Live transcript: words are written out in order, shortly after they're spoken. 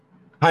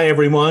Hi,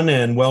 everyone,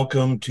 and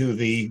welcome to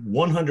the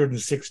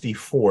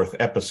 164th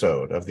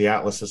episode of the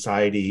Atlas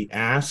Society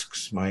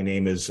Asks. My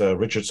name is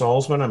Richard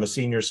Salzman. I'm a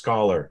senior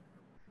scholar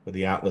for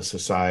the Atlas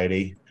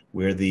Society.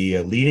 We're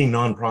the leading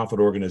nonprofit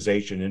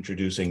organization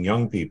introducing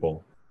young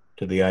people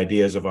to the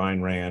ideas of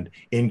Ayn Rand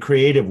in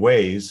creative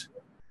ways,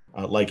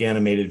 like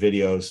animated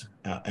videos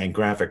and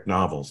graphic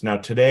novels. Now,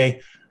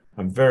 today,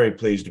 I'm very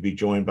pleased to be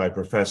joined by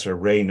Professor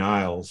Ray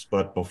Niles.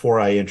 But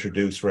before I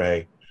introduce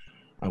Ray,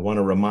 I want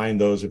to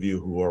remind those of you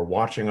who are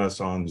watching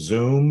us on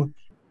Zoom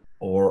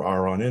or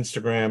are on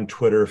Instagram,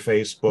 Twitter,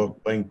 Facebook,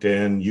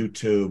 LinkedIn,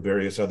 YouTube,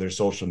 various other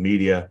social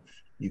media.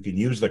 You can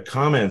use the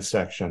comments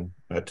section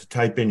to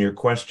type in your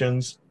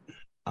questions.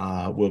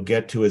 We'll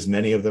get to as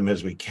many of them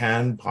as we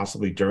can,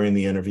 possibly during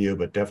the interview,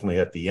 but definitely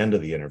at the end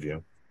of the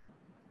interview.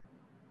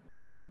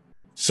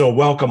 So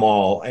welcome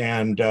all.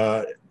 And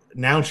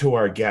now to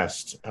our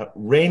guest.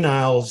 Ray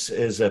Niles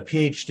is a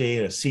PhD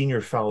and a senior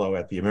fellow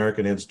at the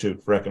American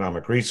Institute for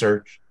Economic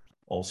Research,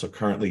 also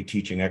currently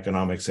teaching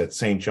economics at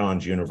St.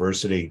 John's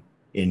University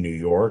in New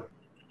York.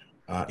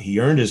 He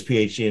earned his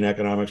PhD in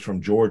economics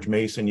from George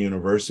Mason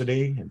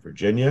University in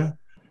Virginia.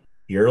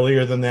 He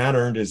earlier than that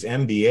earned his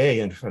MBA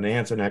in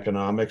finance and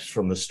economics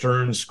from the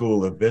Stern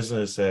School of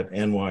Business at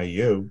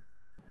NYU.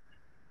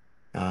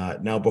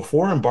 Now,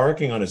 before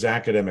embarking on his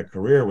academic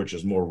career, which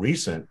is more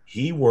recent,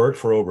 he worked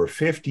for over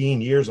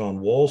 15 years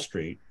on Wall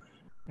Street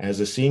as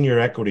a senior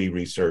equity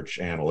research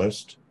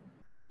analyst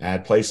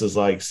at places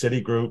like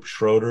Citigroup,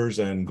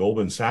 Schroders, and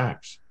Goldman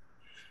Sachs.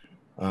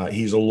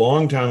 He's a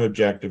longtime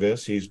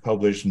objectivist. He's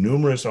published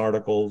numerous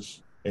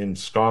articles in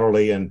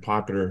scholarly and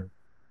popular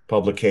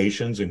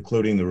publications,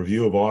 including the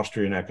Review of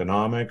Austrian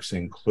Economics,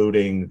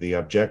 including the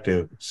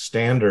Objective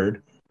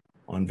Standard,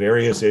 on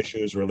various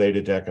issues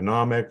related to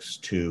economics,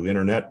 to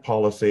internet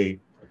policy,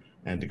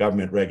 and to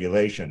government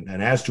regulation.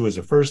 And as to his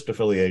first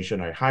affiliation,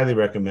 I highly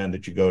recommend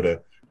that you go to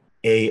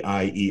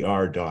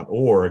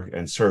aier.org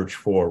and search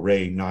for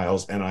Ray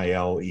Niles,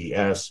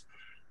 Niles.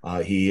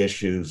 He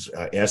issues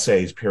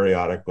essays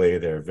periodically.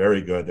 They're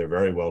very good. They're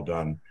very well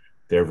done.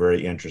 They're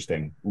very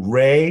interesting.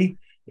 Ray,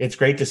 it's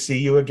great to see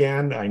you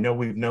again. I know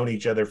we've known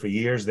each other for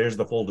years. There's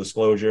the full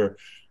disclosure,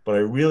 but I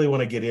really want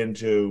to get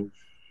into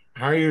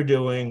how you're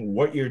doing,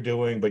 what you're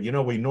doing. But,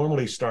 we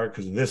normally start,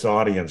 because this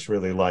audience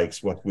really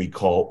likes what we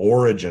call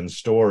origin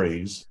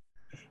stories.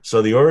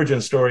 So the origin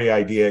story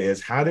idea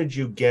is, how did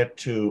you get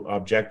to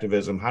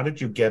objectivism? How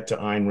did you get to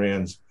Ayn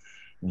Rand's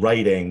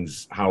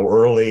writings? How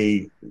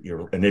early,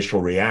 your initial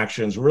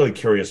reactions? We're really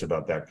curious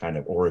about that kind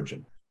of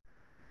origin.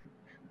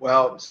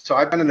 Well, so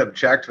I've been an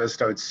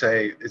objectivist, I would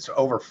say it's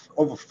over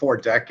 4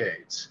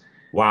 decades.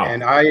 Wow.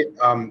 And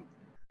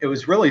it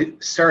was really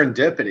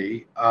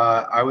serendipity.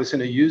 I was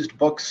in a used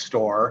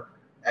bookstore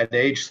at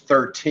age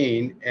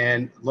 13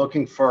 and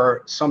looking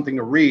for something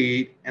to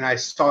read. And I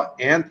saw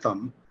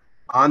Anthem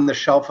on the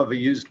shelf of a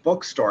used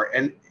bookstore.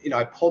 And,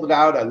 I pulled it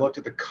out. I looked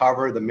at the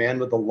cover, the man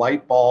with the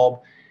light bulb.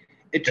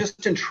 It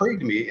just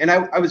intrigued me. And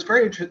I was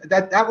very interested.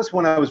 That was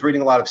when I was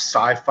reading a lot of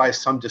sci-fi,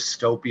 some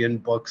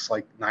dystopian books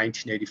like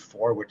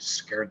 1984, which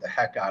scared the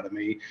heck out of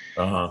me.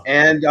 Uh-huh.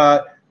 And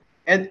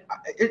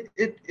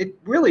it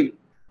really,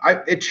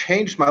 it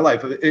changed my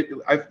life.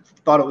 I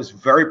thought it was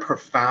very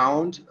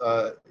profound,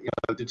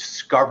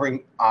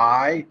 discovering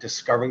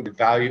the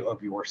value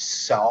of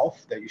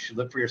yourself, that you should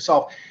live for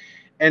yourself.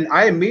 And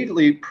I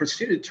immediately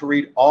proceeded to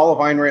read all of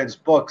Ayn Rand's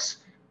books.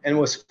 And it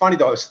was funny,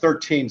 though, I was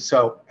 13.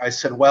 So I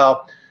said,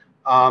 well,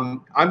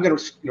 I'm going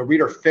to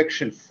read her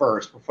fiction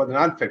first before the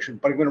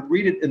nonfiction, but I'm going to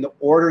read it in the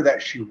order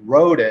that she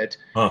wrote it.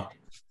 Huh.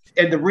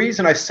 And the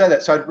reason I said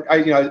that, so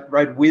I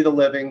read We the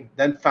Living,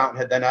 then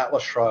Fountainhead, then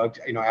Atlas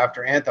Shrugged,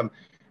 after Anthem.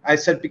 I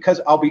said,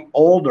 because I'll be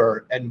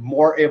older and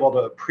more able to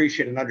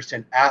appreciate and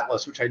understand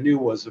Atlas, which I knew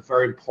was a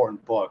very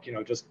important book,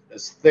 just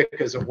as thick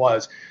as it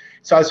was.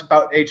 So I was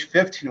about age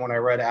 15 when I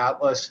read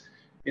Atlas.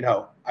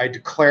 I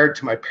declared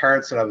to my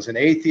parents that I was an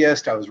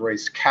atheist. I was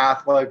raised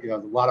Catholic, a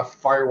lot of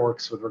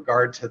fireworks with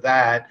regard to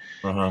that.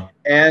 Uh-huh.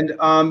 And,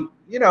 the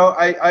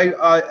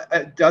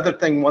other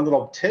thing, one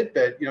little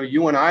tidbit,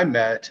 you and I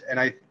met, and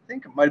I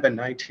think it might've been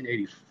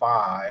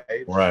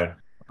 1985. Right.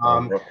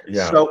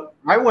 Yeah. So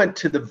I went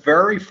to the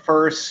very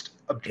first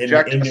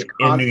objectivist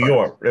in New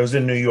York. It was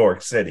in New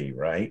York City,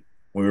 right?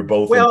 We were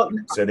both in New York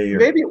City.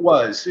 Maybe it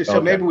was. So okay.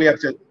 Maybe we have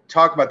to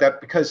talk about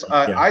that, because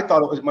I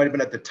thought it might have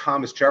been at the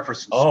Thomas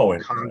Jefferson School.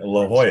 In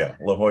La Jolla.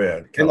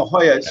 In La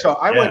Jolla. So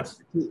I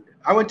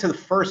went to the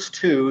first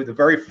two, the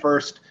very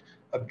first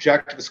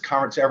objectivist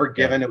conference ever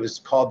given. It was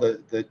called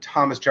the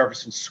Thomas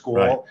Jefferson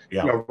School,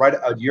 right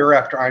a year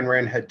after Ayn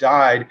Rand had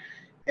died.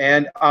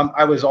 And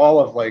I was all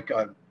of like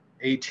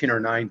 18 or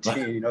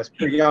 19, I was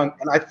pretty young.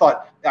 And I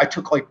thought, I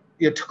took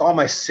all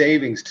my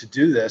savings to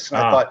do this. And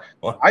I thought,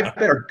 I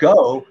better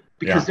go,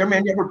 because there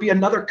may never be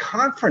another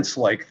conference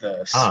like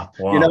this. Wow.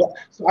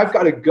 So I've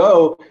got to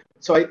go.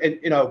 So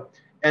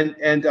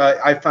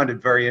I found it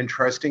very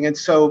interesting. And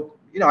so,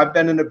 I've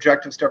been an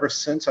objectivist ever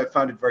since. I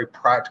found it very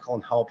practical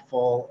and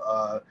helpful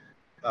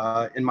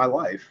in my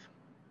life.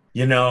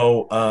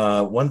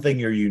 One thing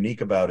you're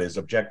unique about is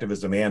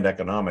objectivism and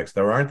economics.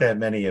 There aren't that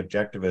many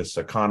objectivist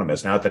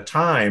economists. Now, at the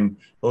time,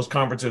 those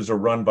conferences were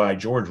run by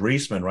George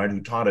Reisman, right,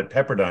 who taught at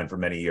Pepperdine for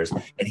many years,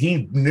 and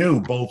he knew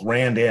both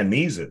Rand and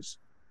Mises,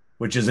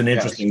 which is an Yes.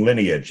 interesting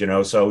lineage.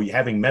 So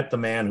having met the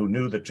man who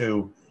knew the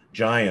two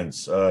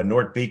giants,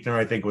 Nort Buechner,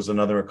 I think, was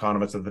another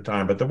economist at the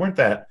time, but there weren't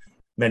that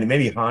many.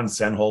 Maybe Hans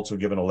Senholz, who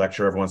given a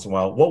lecture every once in a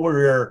while. What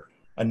were your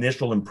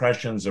initial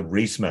impressions of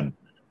Reisman?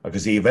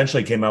 Because he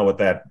eventually came out with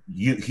that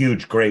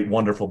huge, great,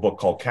 wonderful book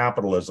called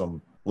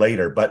Capitalism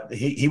later. But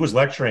he was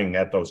lecturing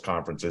at those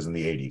conferences in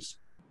the 80s.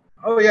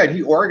 Oh yeah,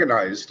 he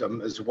organized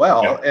them as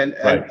well.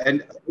 Yeah, right.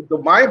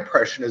 My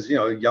impression is,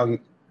 young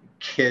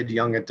kid,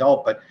 young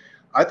adult, but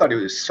I thought he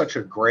was such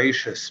a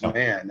gracious Yeah,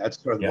 man.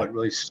 That's sort of yeah, what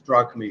really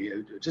struck me.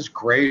 Just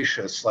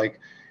gracious, like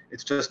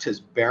it's just his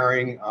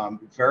bearing,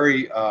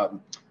 very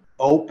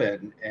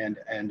open and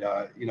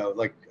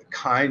like a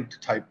kind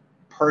type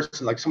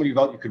person, like somebody you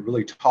felt you could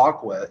really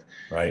talk with.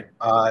 right.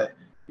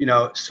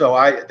 So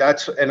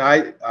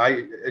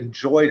I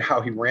enjoyed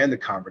how he ran the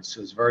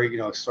conferences, very,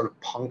 sort of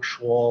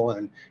punctual,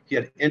 and he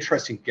had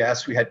interesting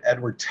guests. We had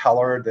Edward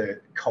Teller,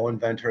 the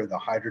co-inventor of the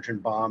hydrogen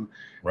bomb,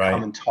 come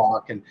Right, and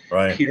talk, and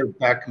right. Peter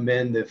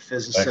Beckman, the Beckman,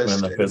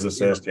 physicist, the and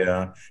physicist,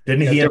 yeah.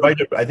 Didn't he different.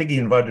 invited, I think he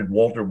invited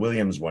Walter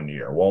Williams one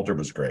year. Walter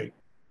was great.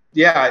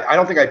 Yeah, I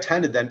don't think I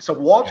attended then. So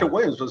Walter Yeah.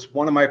 Williams was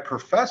one of my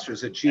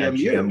professors at At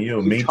GMU.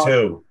 GMU. He Me taught.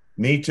 too.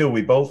 Me too.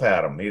 We both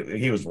had him.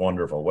 He was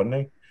wonderful, wasn't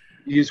he?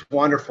 He's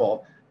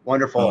wonderful,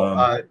 wonderful.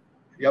 Um,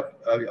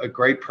 Yep, a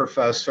great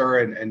professor,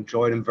 and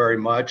enjoyed him very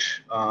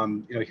much.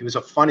 He was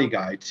a funny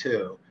guy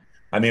too.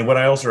 I mean, what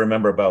I also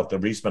remember about the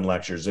Reisman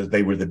lectures is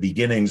they were the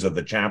beginnings of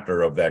the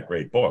chapter of that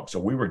great book. So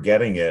we were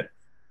getting it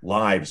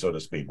live, so to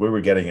speak. We were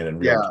getting it in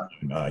real Yeah,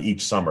 time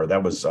each summer.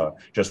 That was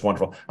just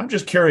wonderful. I'm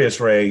just curious,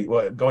 Ray,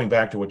 going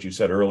back to what you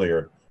said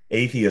earlier,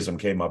 atheism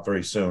came up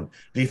very soon.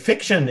 The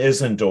fiction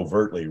isn't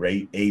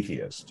overtly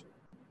atheist.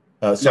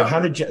 So no. how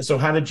did you? So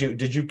how did you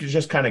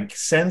just kind of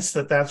sense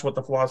that that's what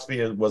the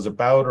philosophy was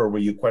about, or were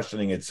you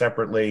questioning it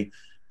separately?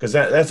 Because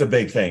that's a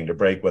big thing to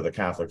break with a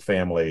Catholic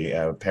family,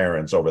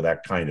 parents over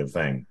that kind of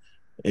thing.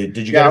 Did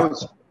you Yeah, get I it was.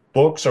 from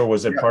books, or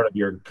was it Yeah, part of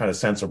your kind of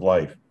sense of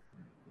life?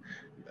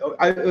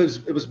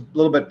 it was a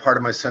little bit part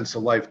of my sense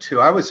of life too.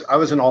 I was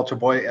an altar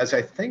boy, as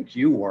I think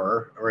you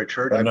were,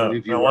 Richard. I No,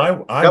 believe you no,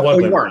 were. I No, oh, you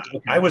wasn't. weren't.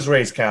 I Okay. was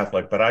raised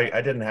Catholic, but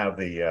I didn't have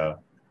the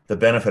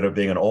benefit of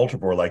being an altar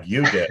boy like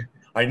you did.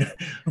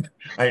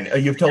 I,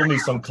 you've told me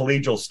some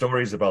collegial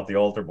stories about the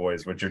altar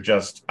boys, which are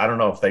just I don't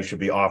know if they should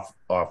be off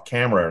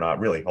camera or not.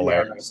 Really Yeah.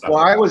 hilarious. Well,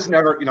 I was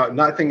never,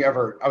 nothing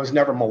ever. I was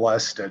never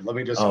molested. Let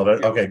me just, Oh,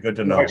 that okay. Good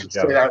to I know. should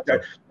say Yeah,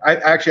 that.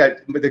 okay.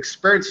 The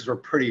experiences were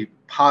pretty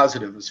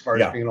positive as far as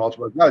Yeah, being an altar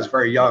boy. I was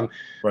very right, young,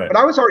 right. but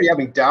I was already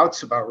having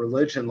doubts about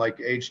religion. Like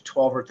age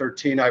 12 or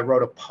 13, I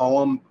wrote a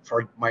poem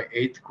for my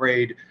eighth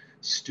grade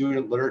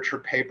student literature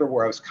paper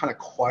where I was kind of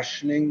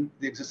questioning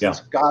the existence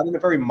Yeah, of God in a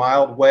very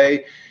mild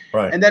way.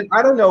 right. And then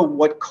I don't know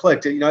what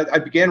clicked. I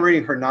began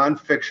reading her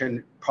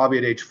nonfiction probably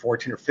at age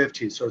 14 or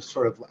 15. So it's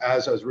sort of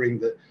as I was reading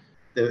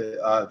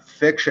the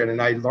fiction,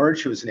 and I learned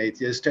she was an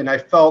atheist, and I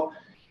felt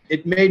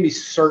it made me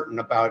certain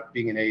about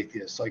being an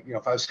atheist. Like,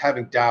 if I was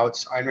having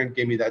doubts, Ayn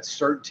gave me that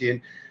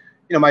certainty.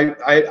 And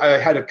I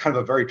had a kind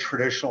of a very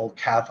traditional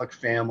Catholic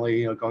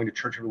family, going to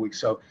church every week.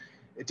 So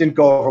it didn't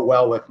go over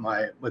well with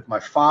my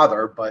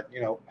father, but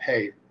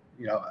hey,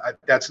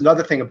 that's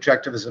another thing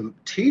objectivism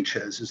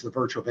teaches is the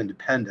virtue of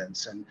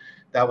independence, and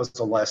that was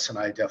a lesson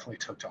I definitely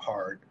took to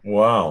heart.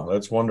 Wow,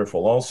 that's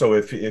wonderful. Also,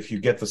 if you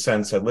get the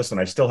sense that listen,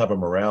 I still have a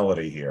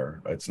morality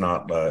here. It's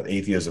not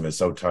atheism is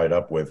so tied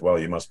up with well,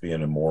 you must be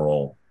an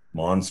immoral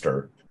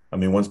monster. I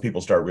mean, once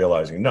people start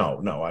realizing, no,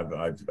 no,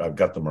 I've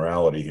got the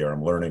morality here.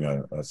 I'm learning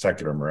a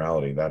secular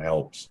morality. That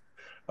helps.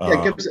 Yeah, it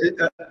Uh, gives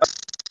a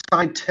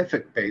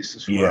scientific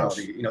basis for yes,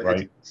 morality. It's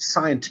right.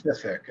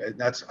 scientific.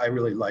 And I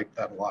really like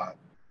that a lot.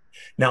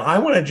 Now, I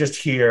want to just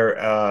hear.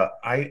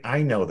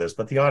 I know this,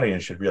 but the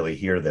audience should really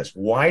hear this.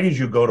 Why did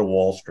you go to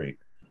Wall Street?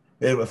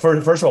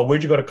 First of all,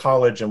 where'd you go to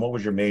college, and what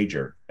was your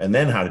major? And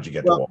then, how did you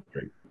get to Well, Wall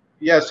Street?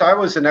 yes, I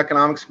was an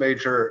economics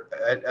major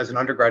as an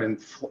undergrad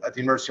at the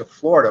University of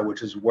Florida,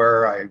 which is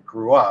where I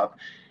grew up.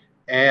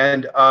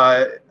 And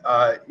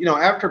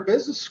after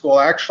business school,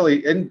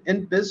 actually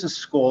in business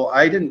school,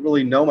 I didn't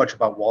really know much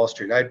about Wall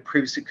Street. I had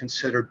previously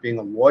considered being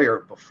a lawyer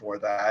before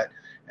that,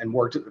 and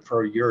worked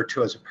for a year or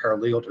two as a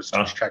paralegal just to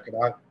Ah, check it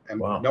out. And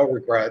wow. no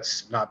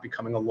regrets not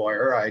becoming a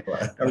lawyer.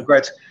 No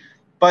regrets.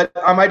 But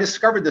I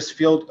discovered this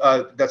field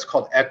that's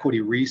called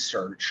equity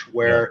research, Yeah,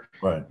 where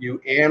right. you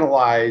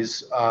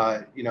analyze,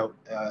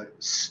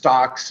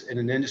 stocks in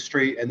an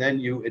industry, and then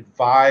you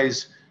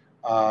advise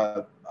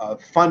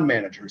fund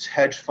managers,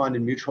 hedge fund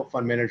and mutual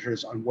fund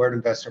managers on where to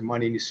invest their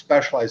money, and you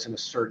specialize in a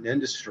certain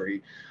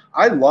industry.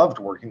 I loved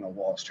working on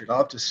Wall Street. I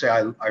have to say,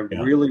 I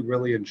Yeah, really,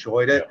 really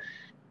enjoyed yeah, it.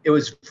 It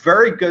was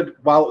very good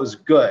while it was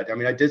good. I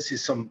mean, I did see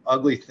some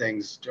ugly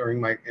things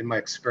in my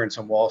experience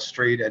on Wall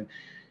Street, and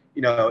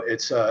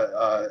it's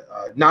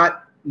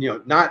not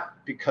not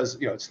because,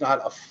 it's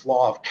not a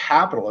flaw of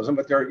capitalism,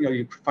 but there,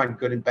 you find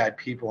good and bad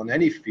people in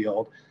any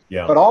field.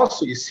 Yeah. But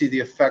also you see the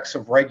effects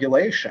of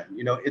regulation.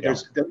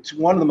 It's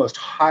one of the most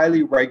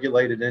highly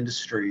regulated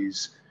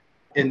industries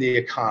in the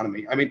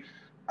economy. I mean,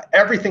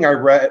 everything I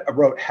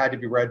wrote had to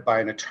be read by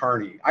an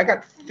attorney. I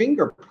got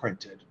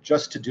fingerprinted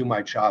just to do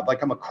my job.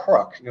 Like I'm a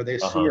crook. They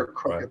assume you're a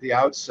crook at the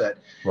outset.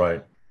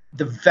 Right.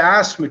 The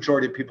vast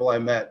majority of people I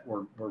met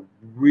were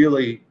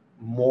really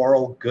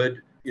moral,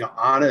 good,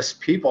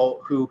 honest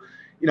people who,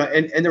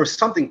 and there was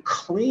something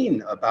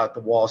clean about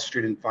the Wall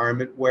Street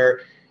environment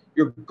where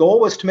your goal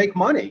was to make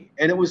money,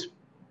 and it was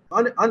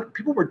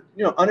people were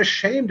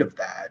unashamed of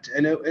that,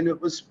 and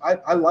it was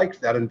I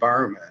liked that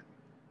environment.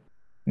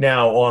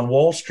 Now on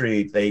Wall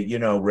Street, they,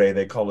 Ray,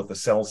 they call it the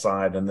sell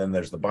side, and then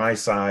there's the buy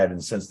side.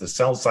 And since the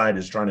sell side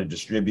is trying to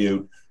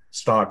distribute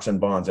stocks and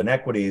bonds and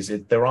equities,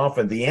 they're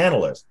often the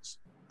analysts,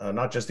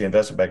 not just the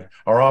investment bank,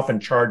 are often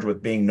charged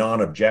with being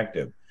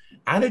non-objective.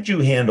 How did you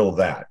handle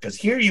that? Because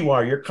here you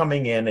are, you're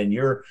coming in and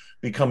you're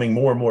becoming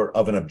more and more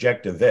of an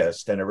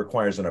objectivist, and it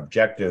requires an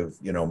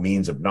objective,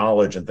 means of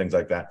knowledge and things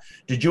like that.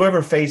 Did you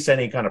ever face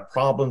any kind of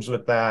problems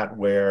with that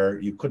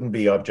where you couldn't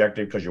be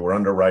objective because you were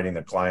underwriting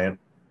the client?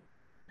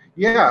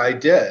 Yeah, I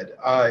did,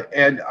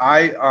 and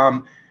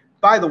I.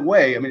 By the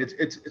way, I mean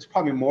it's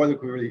probably more than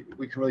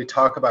we can really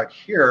talk about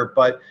here,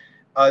 but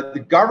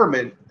the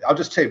government. I'll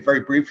just tell you very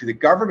briefly. The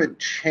government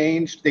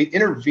changed. They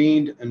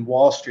intervened in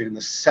Wall Street in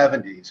the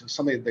 70s. It was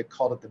something they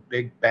called it the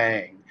Big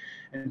Bang,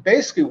 and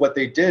basically what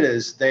they did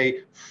is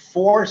they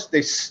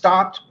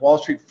stopped Wall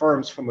Street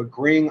firms from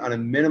agreeing on a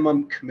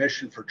minimum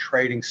commission for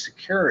trading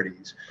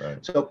securities.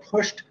 Right. So it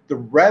pushed the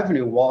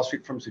revenue Wall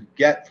Street firms would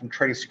get from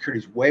trading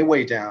securities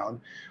way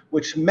down,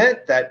 which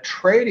meant that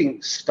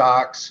trading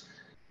stocks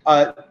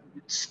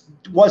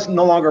was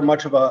no longer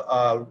much of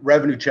a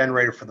revenue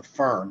generator for the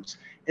firms.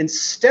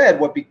 Instead,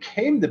 what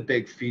became the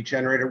big fee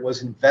generator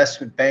was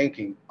investment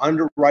banking,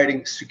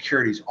 underwriting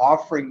securities,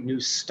 offering new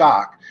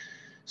stock.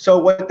 So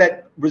what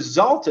that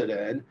resulted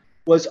in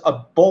was a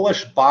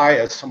bullish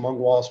bias among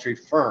Wall Street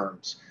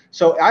firms.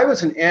 So I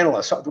was an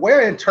analyst. So the way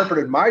I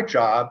interpreted my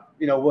job,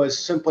 was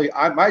simply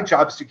my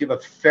job is to give a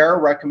fair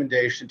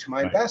recommendation to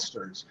my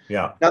investors.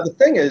 Yeah. Now the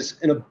thing is,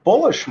 in a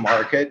bullish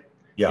market,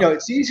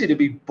 it's easy to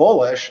be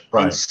bullish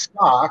on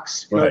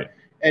stocks, and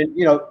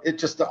it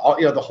just the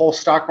whole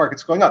stock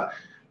market's going up.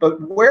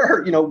 But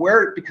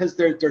where because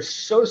they're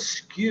so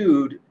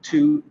skewed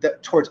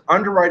towards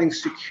underwriting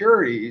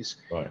securities.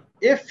 Right.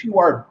 If you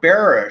are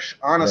bearish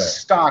on a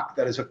stock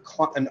that is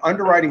an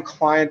underwriting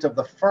client of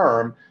the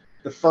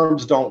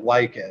firms don't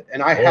like it.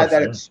 And I had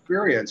that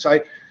experience.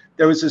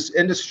 There was this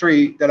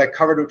industry that I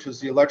covered, which was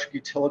the electric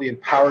utility and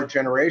power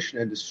generation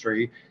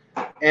industry.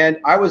 And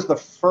I was the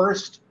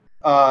first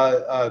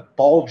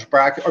bulge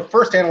bracket or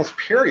first analyst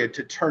period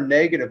to turn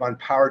negative on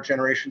power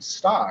generation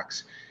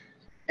stocks.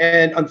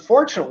 And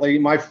unfortunately,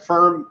 my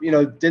firm,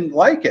 didn't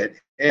like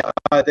it.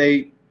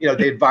 They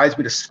advised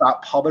me to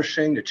stop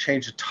publishing, to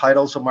change the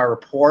titles of my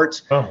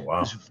reports. Oh, wow.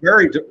 It was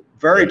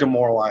very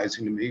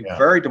demoralizing to me,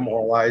 very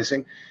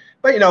demoralizing.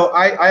 But,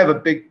 I have a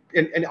big,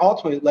 and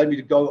ultimately it led me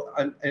to go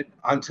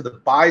onto the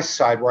buy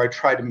side where I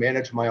tried to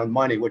manage my own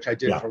money, which I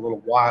did for a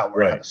little while,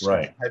 where I had a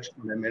small hedge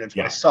fund I managed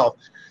myself.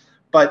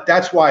 But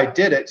that's why I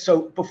did it.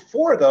 So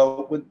before,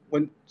 though,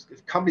 when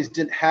companies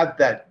didn't have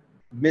that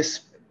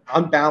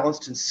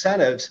unbalanced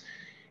incentives,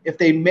 if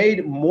they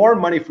made more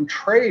money from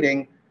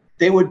trading,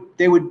 they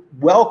would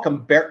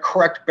welcome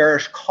correct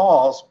bearish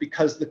calls,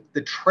 because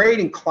the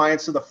trading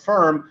clients of the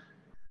firm,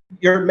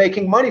 you're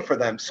making money for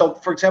them. So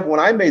for example, when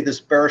I made this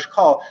bearish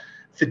call,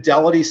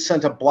 Fidelity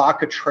sent a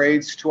block of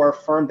trades to our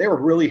firm. They were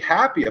really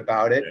happy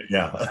about it.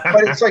 Yeah.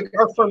 But it's like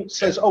our firm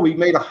says, oh, we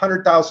made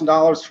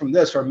 $100,000 from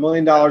this or $1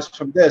 million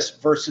from this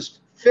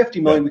versus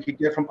 50 million we could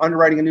get from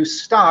underwriting a new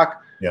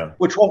stock. Yeah.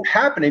 Which won't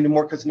happen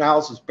anymore because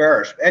Niles is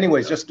bearish.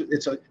 Anyways, just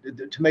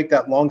to make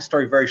that long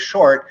story very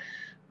short,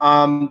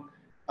 I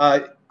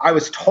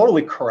was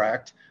totally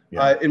correct.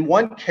 Yeah. In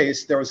one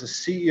case, there was a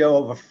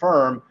CEO of a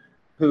firm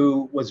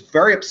who was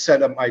very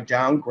upset at my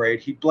downgrade.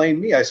 He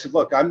blamed me. I said,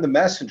 look, I'm the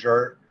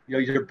messenger.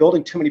 You're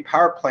building too many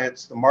power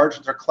plants. The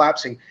margins are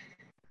collapsing.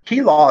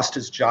 He lost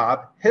his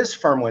job. His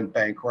firm went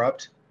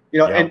bankrupt.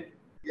 And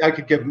I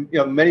could give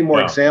many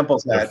more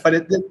examples of that.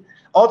 But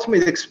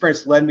ultimately, the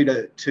experience led me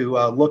to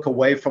look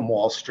away from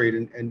Wall Street,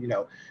 and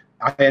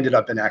I ended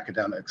up in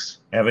academics.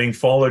 Having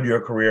followed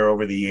your career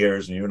over the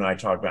years, and you and I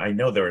talked about, I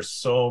know there are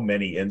so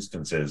many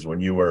instances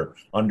when you were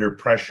under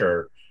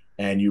pressure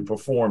and you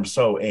performed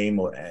so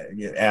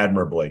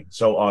admirably,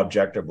 so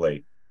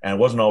objectively, and it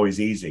wasn't always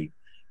easy.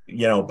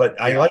 But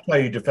I like how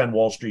you defend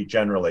Wall Street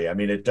generally. I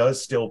mean, it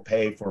does still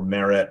pay for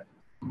merit.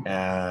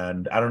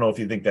 And I don't know if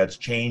you think that's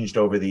changed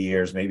over the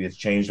years. Maybe it's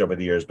changed over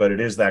the years, but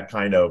it is that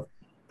kind of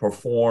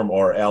perform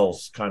or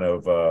else kind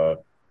of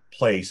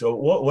place. So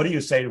what do you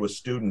say to a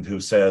student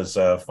who says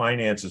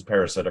finance is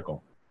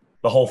parasitical?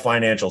 The whole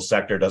financial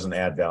sector doesn't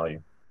add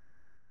value.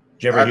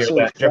 Do you ever hear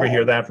that? Do you ever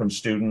hear that from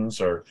students,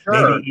 or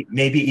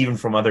maybe even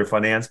from other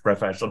finance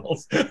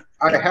professionals?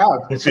 I have.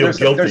 Who feel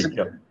guilty.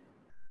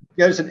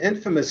 There's an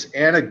infamous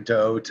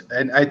anecdote,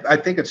 and I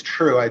think it's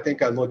true. I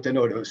think I looked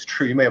into it. It was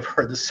true. You may have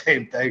heard the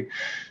same thing.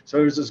 So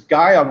there's this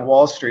guy on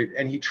Wall Street,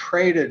 and he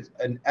traded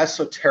an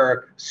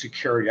esoteric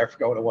security. I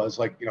forgot what it was,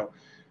 like,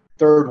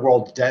 third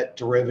world debt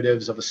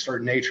derivatives of a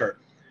certain nature.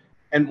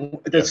 And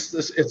this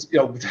it's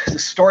the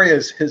story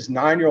is his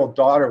 9-year-old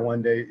daughter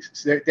one day,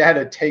 they had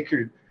to take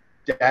your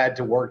dad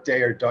to work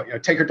day, or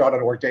take her daughter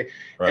to work day,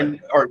 Right.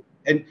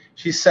 and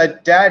she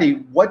said, "Daddy,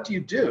 what do you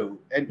do?"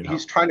 And Yeah.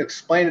 he's trying to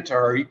explain it to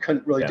her. He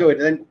couldn't really Yeah. do it.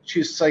 And then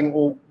she's saying,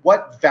 "Well,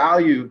 what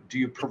value do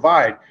you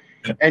provide?"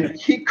 And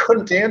he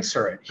couldn't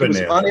answer it. He Couldn't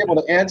was answer.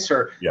 unable to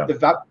answer Yeah. the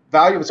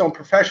value of his own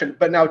profession.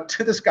 But now,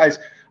 to this guy's,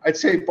 I'd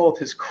say both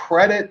his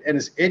credit and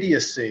his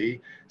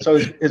idiocy, so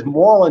his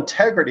moral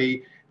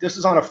integrity. This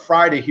is on a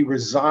Friday. He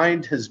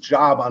resigned his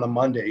job on a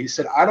Monday. He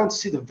said, "I don't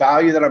see the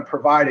value that I'm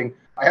providing.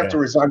 I have to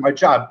resign my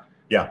job."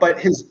 Yeah. But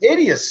his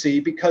idiocy,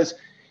 because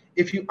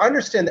if you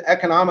understand the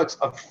economics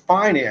of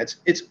finance,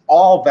 it's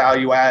all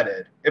value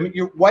added. I mean,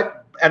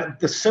 and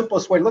the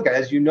simplest way to look at it,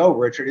 as you know,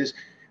 Richard, is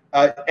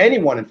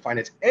anyone in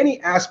finance,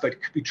 any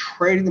aspect could be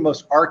trading the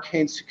most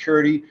arcane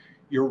security.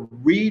 You're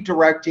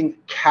redirecting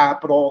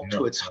capital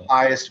to its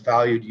highest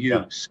valued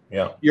use.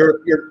 Yeah.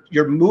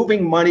 You're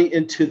moving money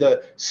into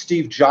the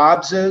Steve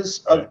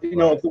Jobses of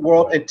of the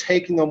world and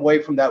taking them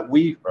away from that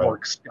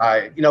WeWorks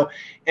guy.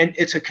 And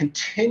it's a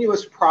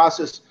continuous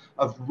process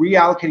of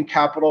reallocating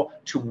capital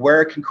to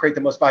where it can create the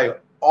most value.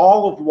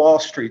 All of Wall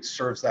Street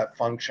serves that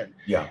function.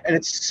 Yeah. And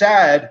it's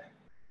sad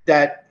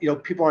that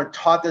people aren't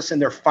taught this in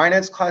their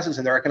finance classes,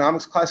 in their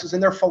economics classes,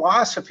 in their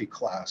philosophy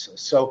classes.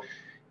 So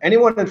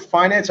anyone in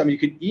finance, I mean, you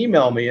can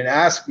email me and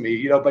ask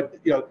me, but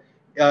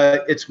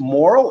it's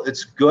moral,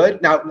 it's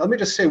good. Now, let me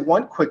just say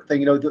one quick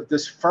thing.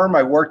 This firm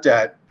I worked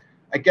at,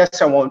 I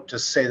guess I won't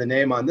just say the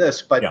name on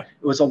this, but it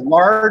was a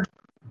large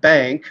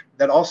bank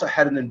that also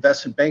had an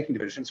investment banking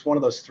division. It's one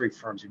of those 3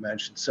 firms you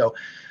mentioned. So,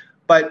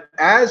 but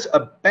as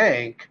a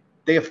bank,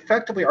 they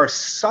effectively are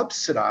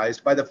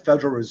subsidized by the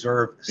Federal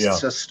Reserve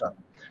system.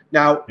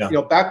 Now,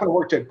 back when I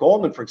worked at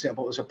Goldman, for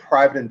example, it was a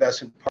private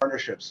investment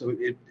partnership. So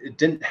it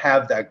didn't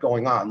have that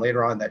going on.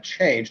 Later on, that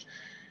changed.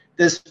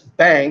 This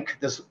bank,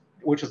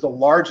 which is the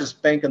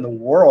largest bank in the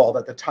world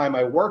at the time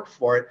I worked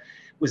for it,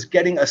 was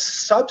getting a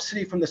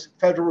subsidy from the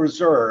Federal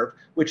Reserve,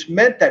 which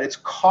meant that its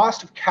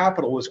cost of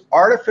capital was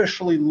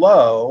artificially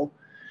low,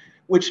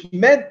 which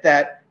meant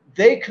that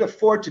they could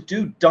afford to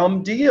do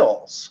dumb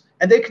deals.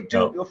 And they could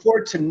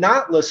afford to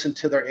not listen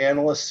to their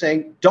analysts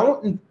saying,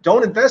 don't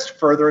invest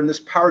further in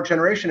this power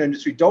generation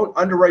industry. Don't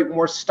underwrite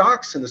more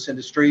stocks in this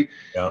industry.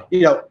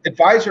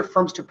 Advise your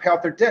firms to pay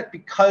off their debt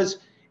because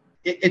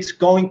it's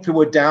going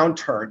through a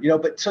downturn.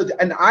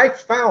 And I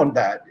found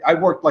that I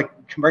worked, like,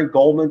 comparing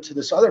Goldman to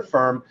this other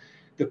firm,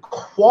 the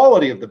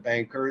quality of the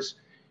bankers,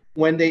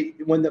 when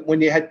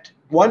you had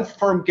one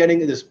firm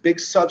getting this big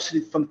subsidy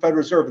from the Federal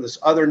Reserve and this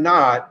other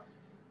not,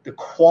 the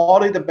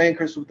quality of the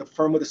bankers with the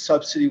firm with the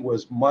subsidy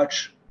was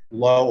much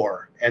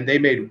lower, and they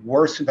made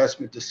worse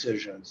investment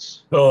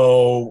decisions.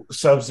 So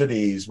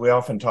subsidies, we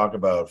often talk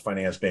about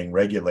finance being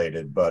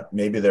regulated, but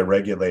maybe they're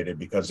regulated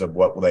because of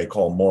what they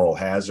call moral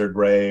hazard,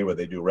 Ray, where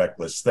they do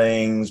reckless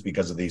things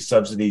because of these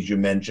subsidies you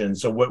mentioned.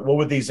 So what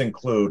would these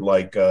include,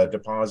 like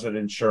deposit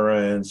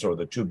insurance or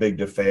the too big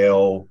to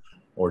fail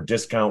or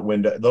discount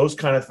window, those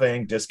kind of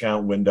things,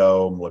 discount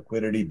window,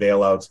 liquidity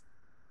bailouts,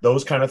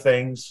 those kind of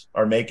things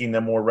are making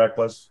them more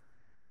reckless?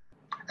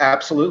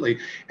 Absolutely.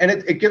 And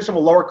it gives them a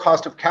lower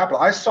cost of capital.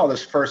 I saw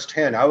this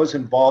firsthand. I was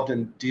involved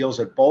in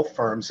deals at both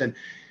firms. And,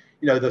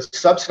 the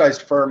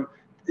subsidized firm,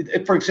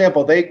 for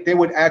example, they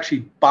would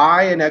actually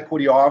buy an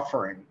equity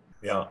offering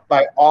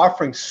by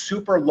offering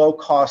super low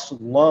cost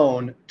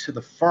loan to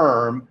the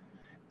firm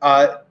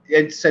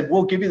and said,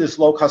 we'll give you this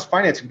low cost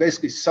financing,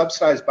 basically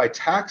subsidized by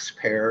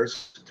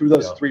taxpayers through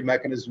those 3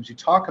 mechanisms you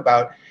talk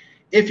about,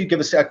 if you give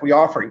us equity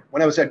offering.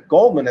 When I was at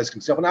Goldman, as an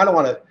example, and I don't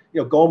want to,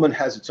 Goldman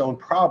has its own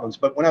problems,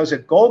 but when I was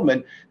at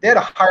Goldman, they had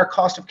a higher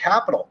cost of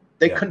capital.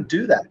 They couldn't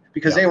do that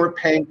because they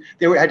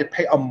had to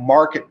pay a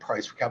market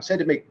price for capital. So they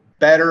had to make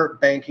better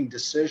banking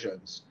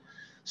decisions.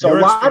 So a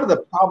lot of the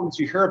problems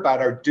you hear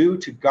about are due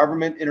to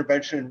government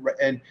intervention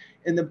and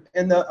in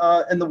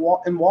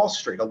Wall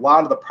Street. A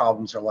lot of the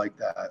problems are like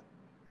that.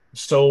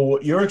 So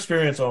your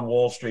experience on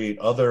Wall Street,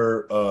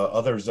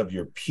 others of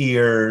your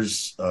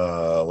peers,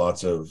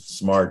 lots of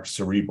smart,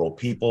 cerebral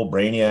people,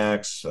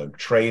 brainiacs,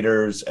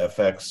 traders,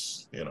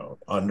 FX,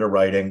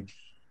 underwriting,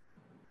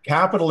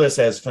 capitalists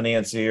as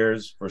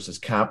financiers versus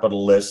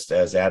capitalists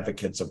as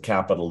advocates of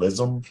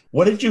capitalism.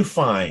 What did you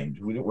find?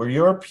 Were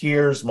your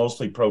peers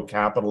mostly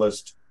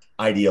pro-capitalist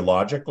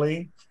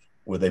ideologically?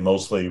 Were they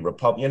mostly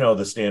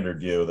the standard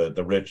view that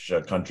the rich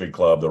country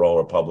club, they're all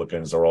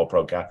Republicans, they're all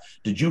pro-cap.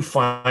 Did you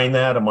find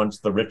that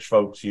amongst the rich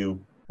folks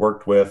you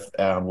worked with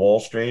on Wall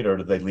Street, or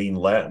did they lean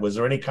left? Was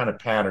there any kind of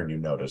pattern you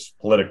noticed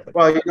politically?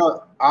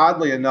 Well,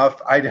 oddly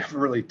enough, I never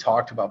really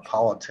talked about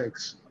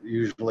politics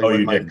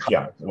usually with my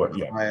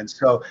clients.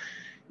 So,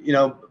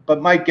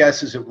 but my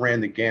guess is it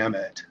ran the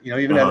gamut.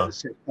 Even at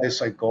a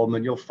place like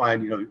Goldman, you'll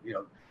find,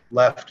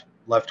 left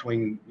left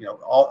wing,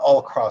 all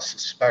across the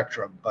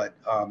spectrum. But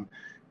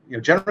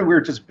generally we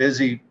were just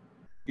busy,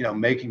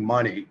 making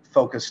money,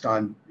 focused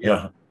on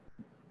Yeah.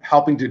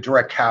 helping to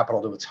direct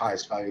capital to its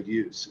highest valued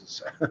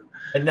uses.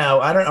 And now,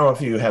 I don't know if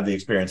you have the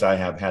experience I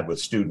have had with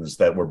students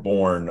that were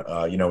born,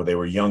 they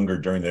were younger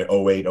during the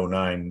 08,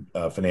 09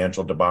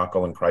 financial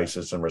debacle and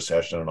crisis and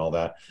recession and all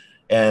that.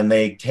 And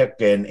they took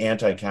an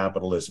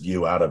anti-capitalist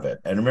view out of it.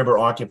 And remember,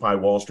 Occupy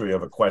Wall Street, we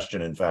have a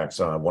question. In fact,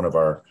 one of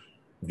our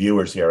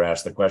viewers here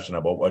asked the question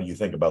about what do you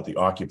think about the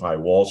Occupy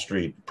Wall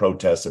Street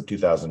protests of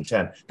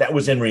 2010? That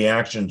was in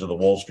reaction to the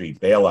Wall Street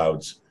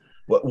bailouts.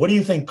 What do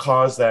you think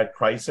caused that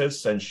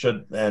crisis, and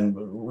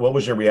what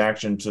was your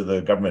reaction to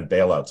the government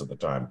bailouts at the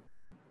time?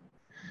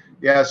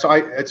 Yeah, so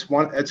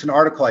it's an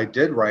article I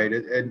did write,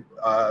 and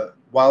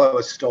while I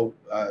was still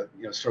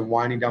sort of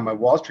winding down my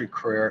Wall Street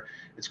career.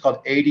 It's called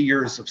 80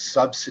 Years of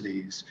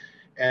Subsidies,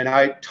 and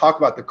I talk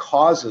about the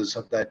causes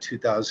of that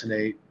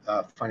 2008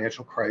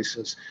 financial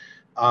crisis.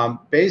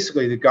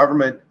 Basically, the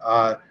government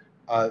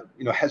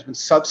has been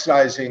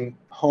subsidizing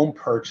home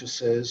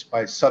purchases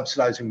by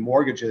subsidizing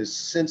mortgages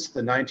since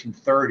the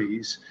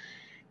 1930s.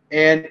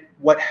 And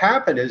what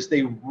happened is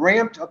they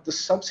ramped up the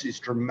subsidies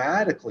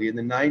dramatically in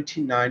the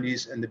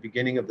 1990s and the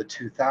beginning of the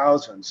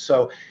 2000s.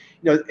 So,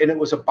 and it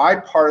was a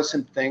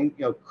bipartisan thing,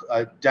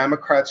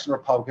 Democrats and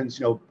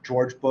Republicans,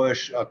 George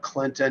Bush,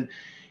 Clinton,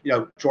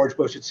 George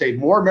Bush would say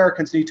more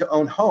Americans need to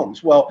own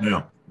homes. Well,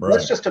 yeah, right.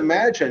 Let's just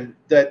imagine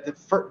that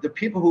the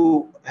people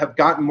who have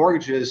gotten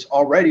mortgages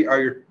already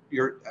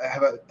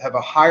have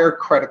a higher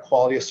credit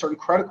quality, a certain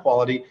credit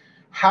quality.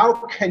 How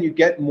can you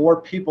get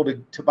more people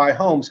to buy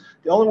homes?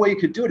 The only way you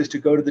could do it is to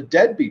go to the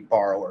deadbeat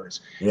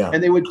borrowers. Yeah.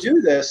 And they would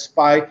do this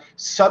by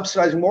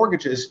subsidizing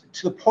mortgages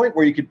to the point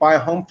where you could buy a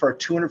home for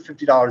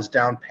 $250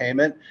 down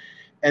payment,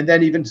 and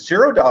then even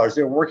 $0.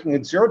 They were working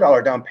with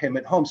 $0 down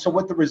payment homes. So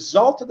what the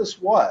result of this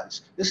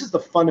is the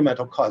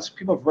fundamental cause.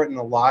 People have written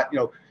a lot,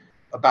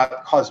 about the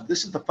cause.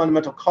 This is the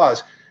fundamental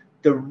cause.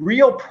 The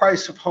real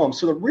price of homes.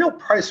 So the real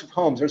price of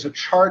homes, there's a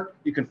chart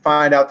you can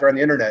find out there on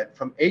the internet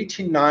from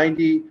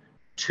 1890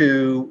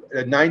 to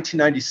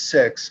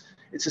 1996,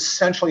 it's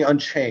essentially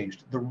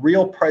unchanged. The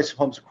real price of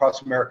homes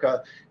across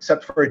America,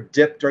 except for a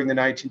dip during the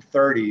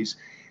 1930s.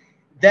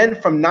 Then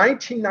from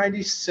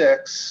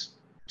 1996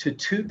 to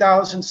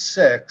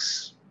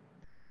 2006,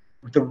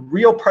 the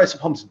real price of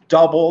homes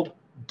doubled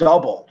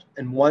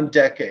in one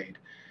decade.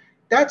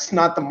 That's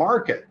not the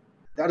market.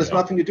 That has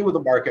nothing to do with the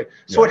market.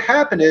 So what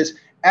happened is,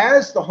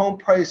 as the home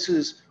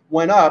prices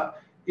went up,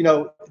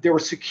 there were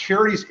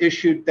securities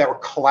issued that were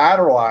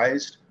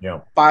collateralized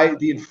by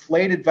the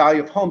inflated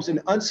value of homes and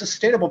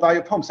unsustainable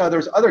value of homes. Now,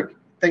 there's other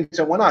things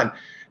that went on.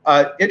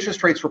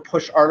 Interest rates were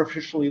pushed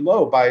artificially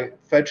low by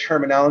Fed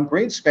Chairman Alan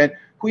Greenspan,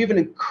 who even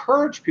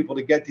encouraged people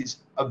to get these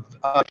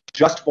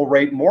adjustable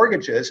rate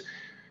mortgages,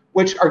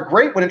 which are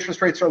great when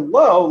interest rates are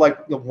low,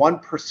 like the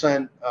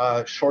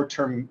 1%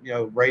 short-term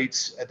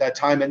rates at that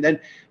time.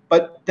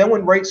 But then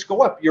when rates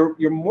go up,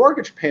 your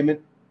mortgage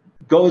payment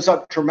goes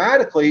up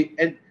dramatically,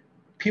 and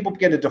people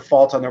begin to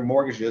default on their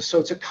mortgages. So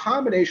it's a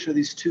combination of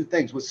these two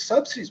things, with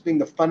subsidies being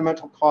the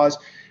fundamental cause.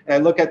 And I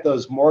look at the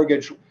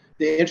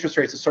interest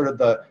rates as sort of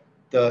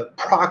the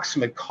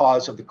proximate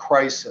cause of the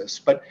crisis.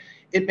 But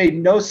it made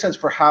no sense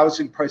for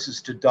housing prices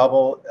to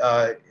double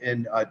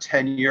in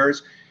 10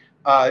 years.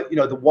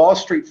 The Wall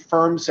Street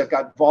firms that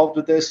got involved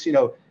with this, they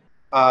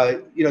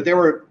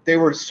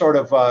were sort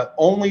of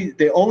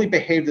they only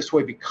behaved this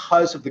way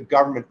because of the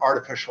government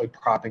artificially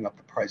propping up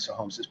the price of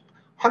homes. It's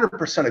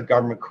 100% a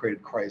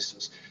government-created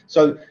crisis.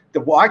 So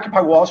the Occupy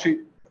Wall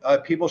Street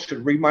people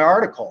should read my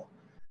article.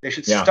 They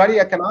should study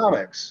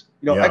economics.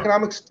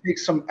 Economics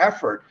takes some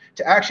effort.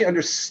 To actually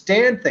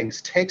understand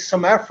things takes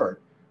some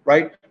effort,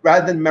 right?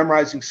 Rather than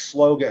memorizing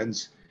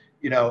slogans,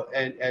 but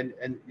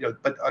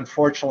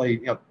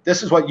unfortunately,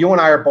 this is what you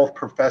and I are both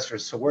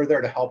professors, so we're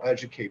there to help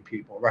educate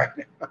people, right?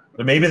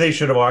 But maybe they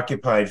should have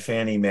occupied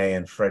Fannie Mae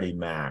and Freddie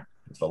Mac,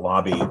 the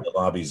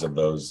lobbies of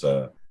those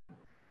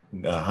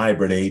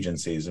hybrid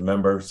agencies.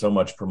 Remember, so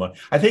much promote.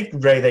 I think,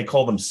 Ray, they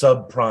call them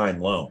subprime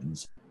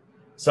loans.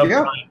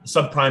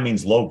 Subprime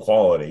means low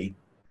quality.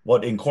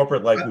 What in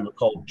corporate life we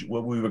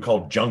would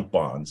call junk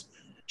bonds.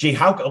 Gee,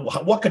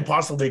 what could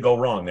possibly go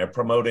wrong? They're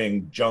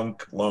promoting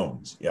junk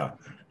loans. Yeah.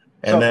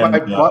 And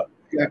so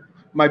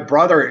my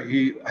brother,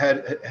 he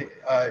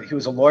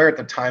was a lawyer at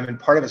the time, and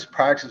part of his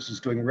practice was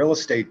doing real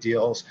estate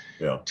deals.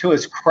 To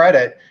his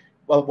credit,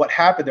 well, what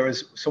happened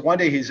so one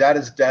day he's at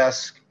his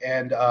desk,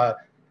 and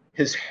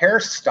his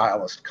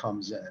hairstylist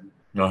comes in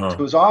to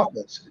his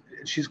office.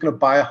 She's going to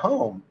buy a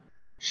home.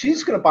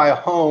 She's going to buy a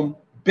home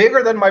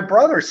bigger than my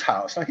brother's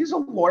house. Now, he's a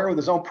lawyer with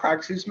his own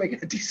practice. He's making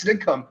a decent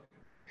income.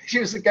 She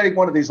was getting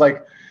one of these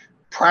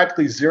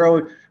practically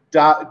 $0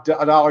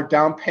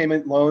 down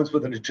payment loans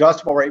with an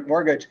adjustable rate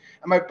mortgage.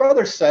 And my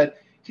brother said,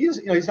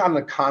 he's not an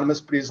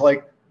economist, but he's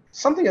like,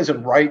 something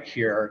isn't right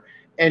here.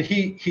 And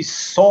he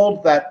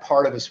sold that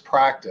part of his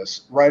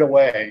practice right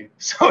away.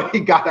 So he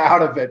got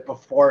out of it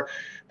before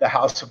the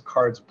house of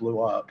cards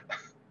blew up.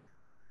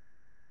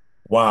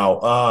 Wow.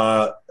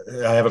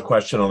 I have a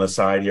question on the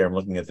side here. I'm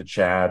looking at the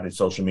chat and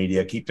social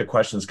media. Keep the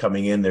questions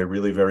coming in. They're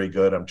really very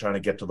good. I'm trying to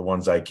get to the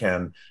ones I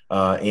can.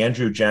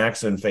 Andrew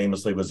Jackson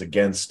famously was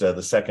against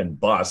the second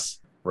bus,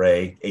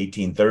 Ray,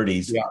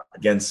 1830s, Yeah.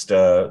 against,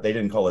 they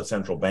didn't call it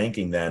central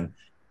banking then.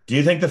 Do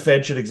you think the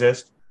Fed should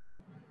exist?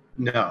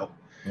 No,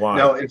 Why?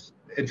 no.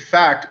 In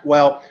fact,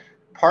 well,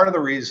 part of the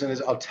reason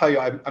is I'll tell you,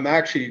 I'm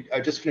actually I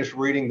just finished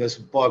reading this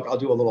book. I'll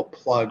do a little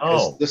plug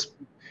because Oh,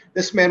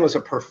 this man was a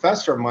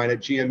professor of mine at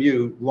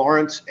GMU,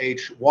 Lawrence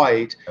H.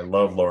 White, I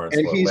love Lawrence,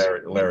 and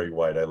Larry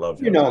White. I love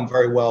you him. know him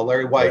very well,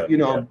 Larry Yeah, White. You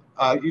know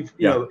yeah, him.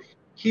 yeah.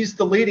 He's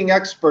the leading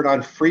expert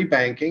on free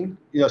banking.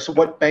 So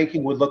what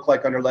banking would look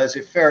like under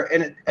laissez-faire,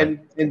 Right. and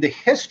in the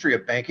history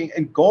of banking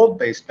and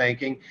gold-based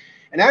banking.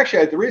 And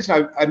actually, the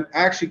reason I'm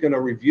actually going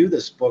to review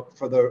this book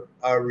for the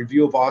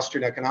review of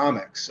Austrian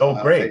economics. Oh,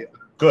 great. I'm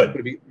Good. going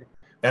to be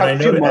And I a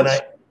few noted,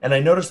 months. and I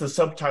noticed the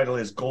subtitle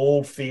is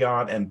gold,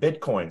 fiat, and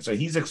Bitcoin. So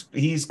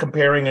he's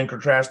comparing and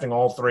contrasting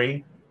all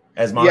three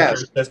as Yes,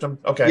 monetary system.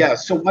 Okay. yeah.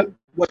 So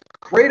what's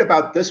great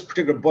about this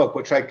particular book,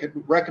 which I could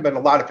recommend a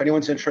lot if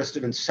anyone's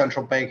interested in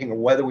central banking or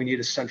whether we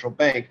need a central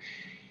bank,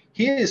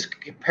 he is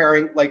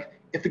comparing, like,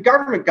 if the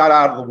government got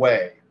out of the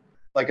way,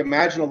 like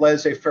imagine a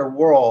laissez-faire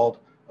world.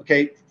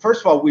 Okay,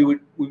 first of all, we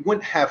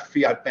wouldn't have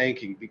fiat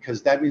banking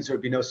because that means there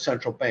would be no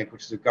central bank,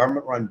 which is a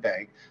government-run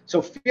bank.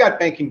 So fiat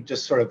banking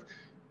just sort of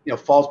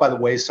falls by the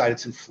wayside.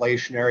 It's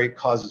inflationary,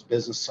 causes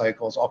business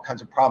cycles, all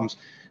kinds of problems.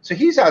 So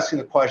he's asking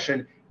the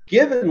question: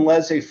 given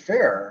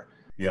laissez-faire,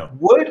 Yeah.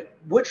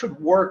 which would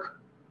work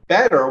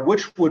better,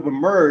 which would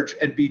emerge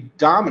and be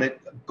dominant,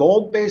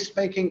 gold-based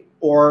banking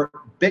or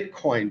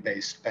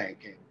Bitcoin-based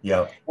banking?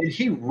 Yeah. And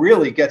he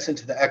really gets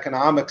into the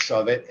economics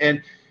of it.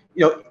 And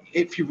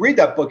if you read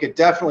that book, it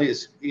definitely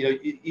is.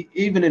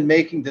 Even in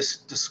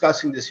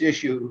discussing this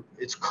issue,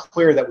 it's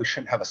clear that we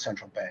shouldn't have a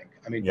central bank.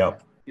 I mean, Yeah.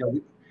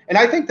 and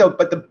I think though,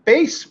 but the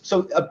base,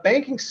 so a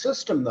banking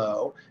system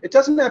though, it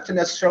doesn't have to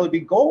necessarily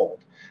be gold.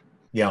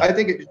 Yeah. I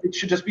think it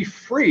should just be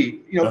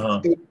free.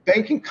 Uh-huh. The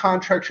banking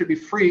contract should be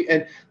free,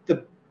 and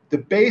the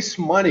base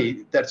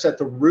money that's at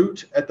the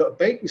root at the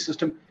banking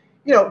system,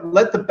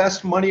 let the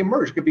best money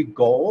emerge. It could be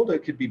gold,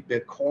 it could be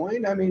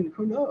Bitcoin. I mean,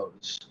 who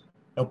knows?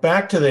 Now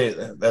back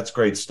to that's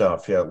great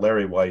stuff. Yeah.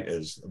 Larry White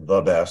is the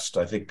best.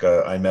 I think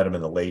I met him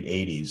in the late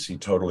 80s. He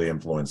totally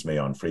influenced me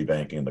on free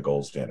banking and the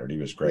gold standard. He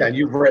was Yeah, great. and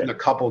you've written a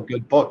couple of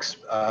good books,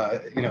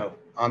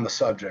 on the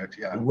subject.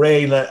 Yeah.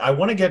 Ray, I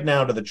want to get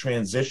now to the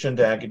transition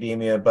to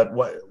academia, but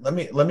let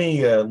me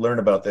learn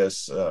about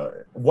this.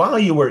 While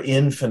you were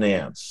in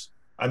finance,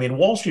 I mean,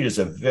 Wall Street is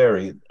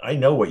I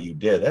know what you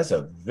did. That's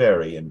a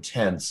very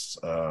intense,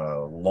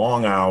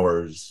 long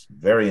hours,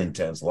 very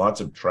intense,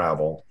 lots of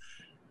travel.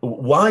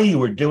 While you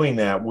were doing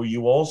that, were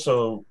you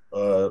also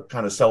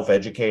kind of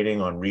self-educating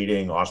on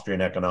reading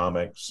Austrian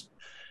economics,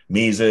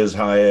 Mises,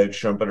 Hayek,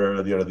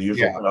 Schumpeter, the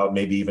usual Yeah. crowd,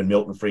 maybe even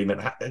Milton Friedman?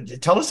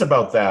 Tell us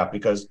about that,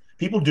 because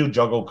people do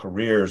juggle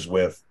careers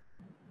with,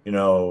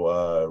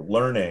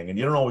 learning, and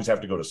you don't always have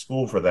to go to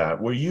school for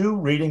that. Were you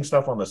reading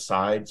stuff on the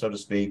side, so to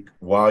speak,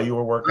 while you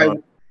were working I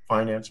on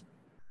finance?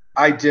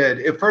 I did.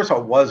 It first of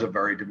all was a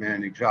very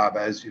demanding job,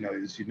 as you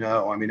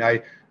know. I mean,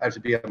 I had to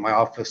be at my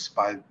office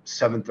by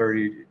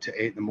 7:30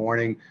 to 8 in the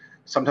morning.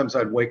 Sometimes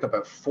I'd wake up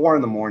at 4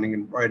 in the morning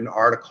and write an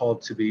article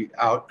to be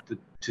out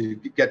to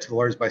get to the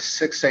lawyers by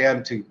 6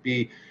 a.m. to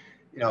be,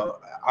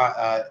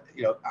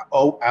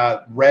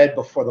 read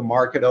before the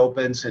market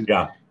opens, and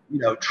Yeah.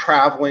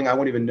 traveling. I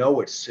wouldn't even know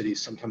which city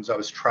sometimes I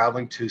was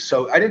traveling to.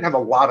 So I didn't have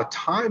a lot of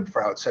time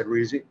for outside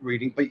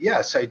reading. But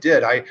yes, I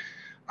did.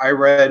 I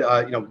read,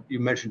 you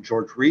mentioned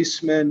George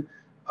Reisman,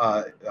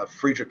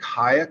 Friedrich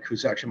Hayek,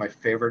 who's actually my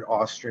favorite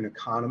Austrian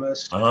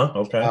economist. Uh-huh.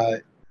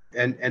 Okay.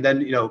 And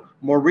then,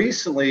 more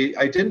recently,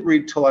 I didn't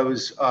read till I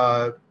was,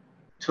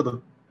 till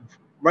the,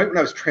 right when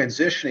I was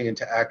transitioning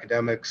into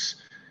academics.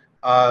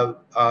 I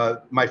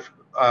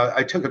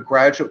took a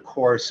graduate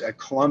course at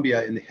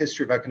Columbia in the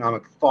history of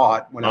economic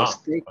thought when I was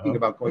thinking Uh-huh.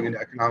 about going into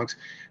economics.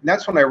 And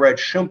that's when I read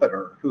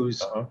Schumpeter,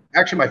 who's Uh-huh.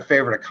 actually my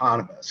favorite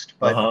economist.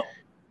 Uh-huh.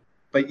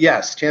 But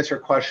yes, to answer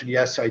your question,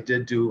 yes, I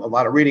did do a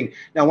lot of reading.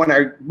 Now, when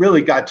I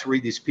really got to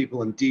read these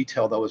people in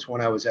detail, though, was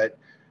when I was at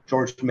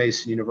George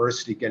Mason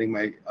University getting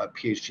my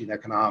PhD in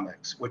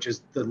economics, which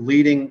is the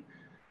leading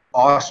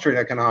Austrian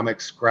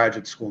economics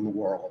graduate school in the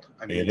world.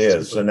 I mean, It it's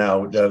is. simply. So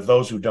now,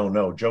 those who don't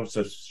know,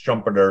 Joseph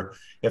Schumpeter,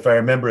 if I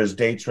remember his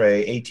dates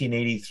right,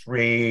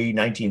 1883,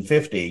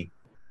 1950.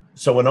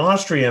 So an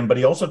Austrian, but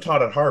he also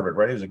taught at Harvard,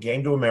 right? He was a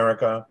Game to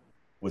America,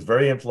 was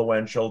very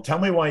influential. Tell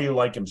me why you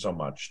like him so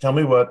much. Tell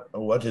me what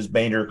his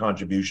major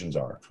contributions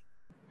are.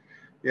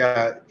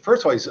 Yeah,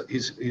 first of all,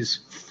 he's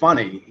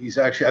funny. He's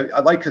actually, I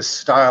like his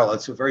style.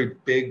 It's a very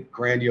big,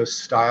 grandiose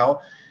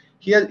style.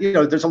 He has,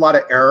 there's a lot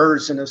of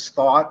errors in his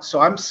thought. So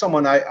I'm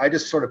someone I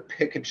just sort of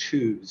pick and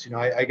choose.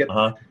 I get,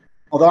 Uh-huh.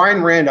 although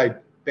Ayn Rand, I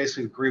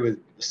basically agree with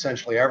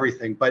essentially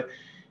everything, but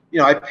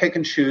I pick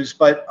and choose.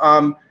 But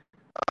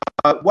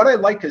what I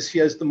like is he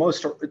has the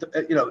most,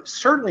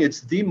 certainly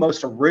it's the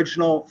most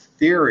original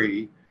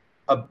theory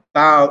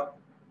about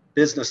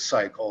business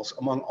cycles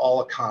among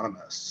all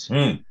economists.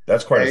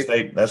 That's quite a Okay?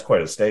 state. That's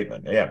quite a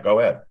statement. Yeah, go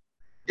ahead.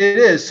 It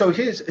is. So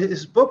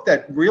his book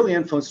that really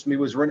influenced me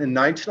was written in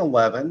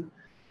 1911.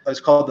 It's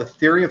called The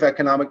Theory of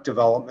Economic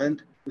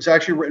Development. It was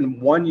actually written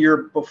 1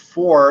 year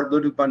before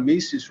Ludwig von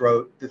Mises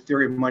wrote The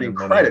Theory of Money and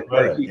Credit,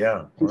 where he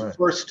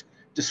first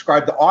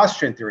described the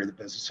Austrian theory of the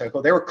business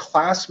cycle. They were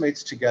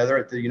classmates together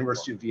at the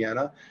University of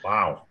Vienna.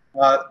 Wow.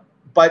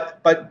 But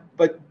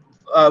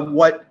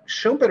what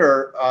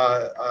Schumpeter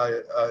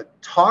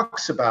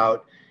talks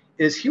about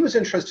is he was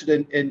interested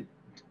in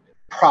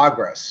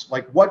progress,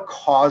 like what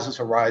causes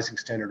a rising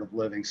standard of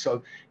living.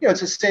 So,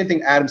 it's the same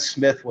thing Adam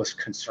Smith was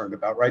concerned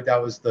about, right?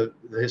 That was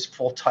his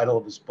full title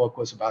of his book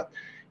was about,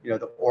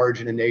 the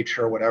origin and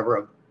nature or whatever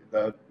of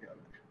the,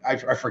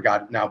 I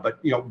forgot it now, but,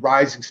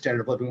 rising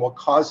standard of living, what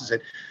causes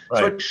it. Right.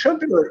 So what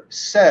Schumpeter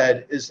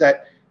said is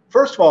that,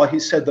 first of all, he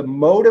said the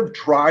motive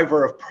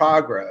driver of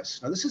progress,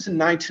 now this is in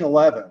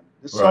 1911,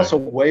 this is also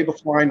way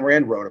before Ayn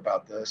Rand wrote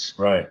about this,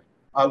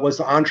 was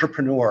the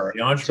entrepreneur.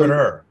 The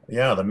entrepreneur,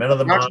 the men of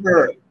the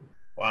entrepreneur.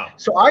 Wow.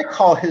 So I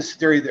call his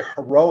theory the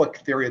heroic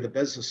theory of the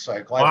business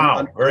cycle.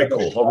 Wow, very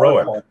cool.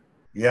 Heroic.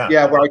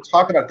 Yeah, where I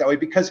talk about it that way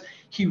because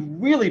he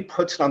really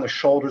puts it on the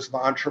shoulders of the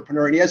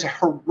entrepreneur, and he has a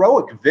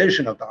heroic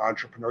vision of the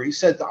entrepreneur. He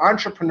said the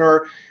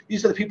entrepreneur,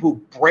 these are the people who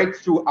break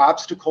through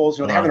obstacles.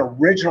 They have an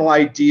original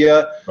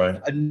idea,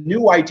 a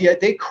new idea.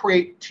 They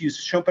create, to use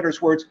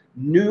Schumpeter's words,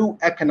 new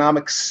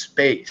economic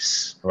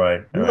space.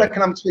 New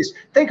economic space.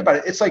 Think about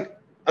it. It's like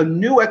a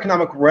new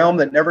economic realm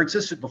that never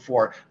existed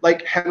before,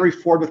 like Henry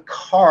Ford with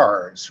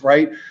cars,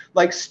 right?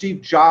 Like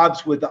Steve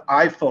Jobs with the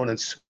iPhone and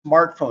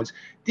smartphones.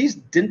 These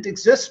didn't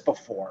exist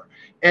before.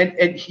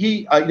 And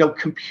he,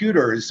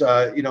 computers,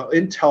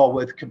 Intel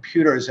with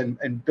computers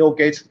and Bill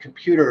Gates with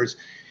computers,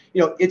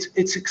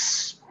 it's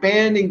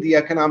expanding the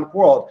economic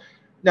world.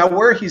 Now,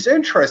 where he's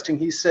interesting,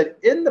 he said,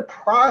 in the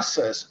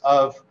process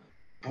of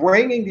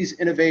bringing these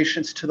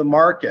innovations to the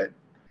market,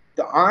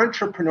 the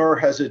entrepreneur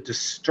has a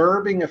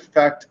disturbing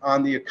effect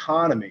on the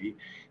economy.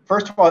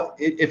 First of all,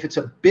 if it's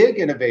a big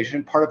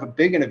innovation, part of a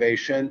big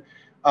innovation,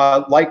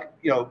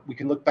 we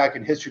can look back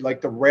in history, like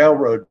the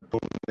railroad boom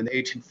in the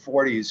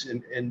 1840s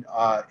in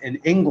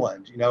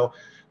England,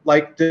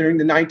 like during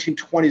the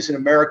 1920s in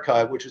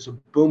America, which is a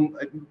boom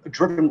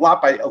driven a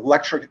lot by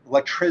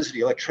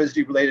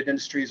electricity-related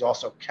industries,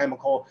 also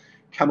chemical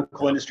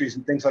industries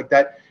and things like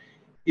that.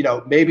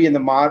 Maybe in the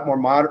more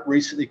modern,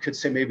 recently could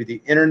say maybe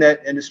the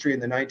internet industry in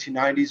the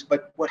 1990s.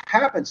 But what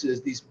happens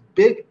is these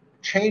big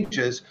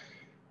changes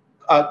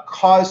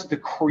cause the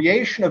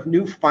creation of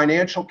new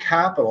financial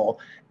capital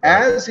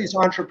as these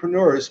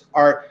entrepreneurs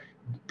are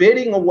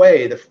bidding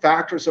away the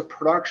factors of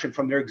production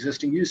from their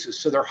existing uses.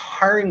 So they're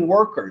hiring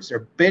workers,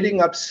 they're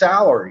bidding up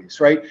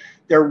salaries, right?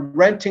 They're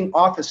renting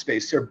office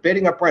space, they're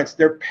bidding up rents,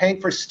 they're paying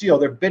for steel,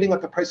 they're bidding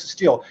up the price of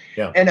steel.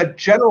 And a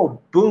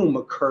general boom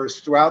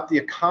occurs throughout the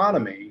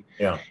economy.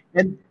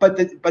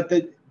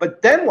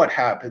 But then what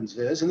happens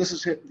is, and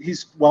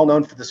he's well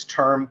known for this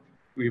term,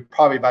 we're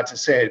probably about to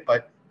say it,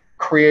 but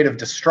creative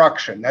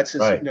destruction. That's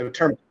his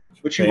term,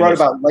 which he wrote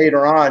about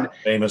later on.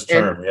 Famous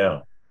term,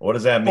 What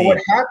does that mean? But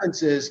what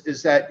happens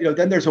is that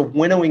then there's a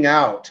winnowing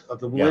out of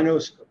the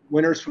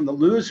winners from the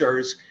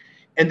losers,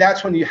 and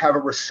that's when you have a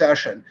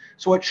recession.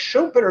 So what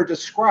Schumpeter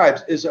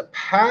describes is a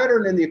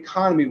pattern in the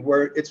economy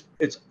where it's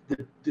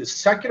the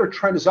secular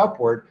trend is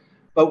upward,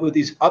 but with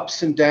these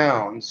ups and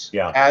downs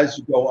as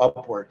you go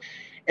upward.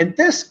 And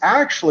this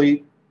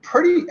actually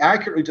pretty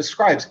accurately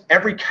describes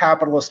every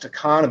capitalist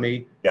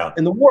economy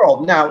in the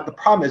world. Now, the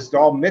problem is they're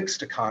all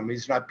mixed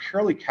economies, not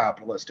purely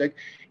capitalistic.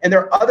 And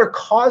there are other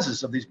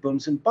causes of these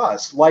booms and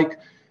busts, like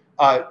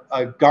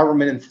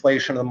government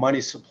inflation of the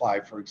money supply,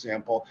 for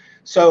example.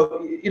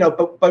 So,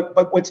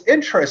 but what's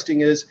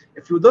interesting is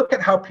if you look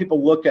at how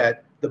people look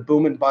at the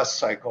boom and bust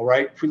cycle,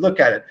 right? If we look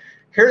at it,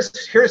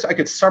 here's I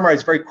could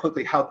summarize very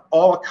quickly how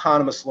all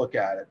economists look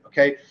at it,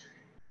 okay?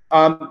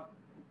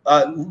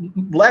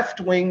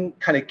 Left-wing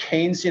kind of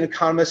Keynesian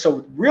economists,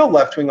 so real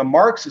left-wing, a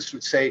Marxist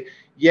would say,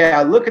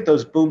 look at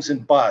those booms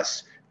and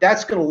busts.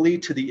 That's going to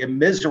lead to the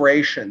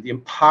immiseration, the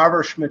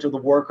impoverishment of the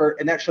worker,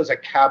 and that shows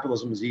that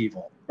capitalism is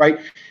evil, right?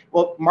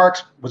 Well,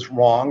 Marx was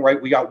wrong,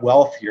 right? We got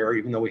wealthier,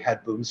 even though we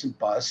had booms and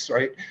busts,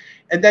 right?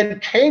 And then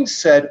Keynes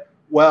said,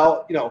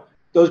 well,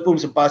 those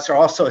booms and busts are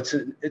also,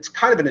 it's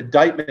kind of an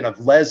indictment of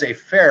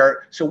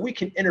laissez-faire, so we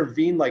can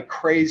intervene like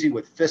crazy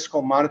with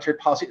fiscal monetary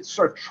policy and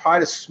sort of try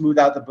to smooth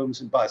out the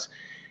booms and busts.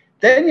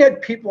 Then you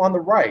had people on the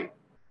right,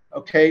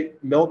 okay,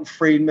 Milton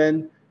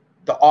Friedman,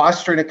 the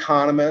Austrian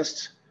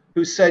economists,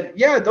 who said,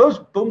 those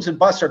booms and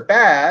busts are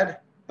bad,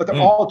 but they're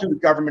all due to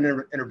government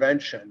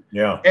intervention.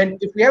 And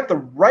if we have the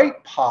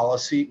right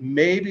policy,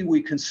 maybe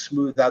we can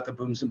smooth out the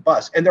booms and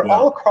busts. And they're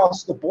all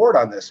across the board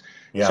on this.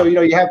 So,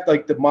 you have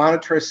like the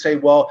monetarists say,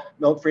 well,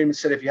 Milton Friedman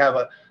said, if you have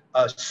a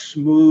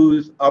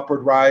smooth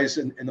upward rise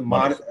in the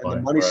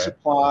money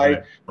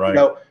supply,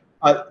 the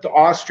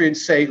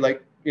Austrians say,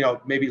 like,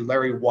 maybe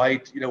Larry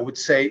White, would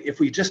say, if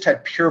we just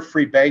had pure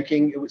free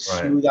banking, it would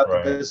smooth out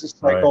the business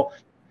cycle.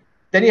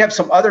 Then you have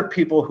some other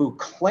people who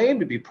claim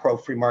to be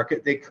pro-free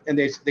market.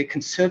 They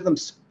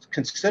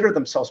consider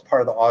themselves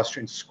part of the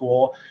Austrian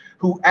school,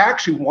 who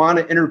actually want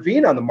to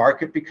intervene on the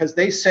market because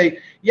they say,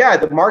 yeah,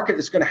 the market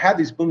is going to have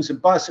these booms and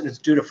busts, and it's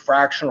due to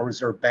fractional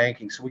reserve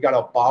banking. So we got to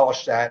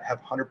abolish that,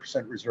 have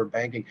 100% reserve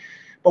banking.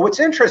 But what's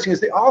interesting is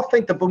they all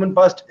think the boom and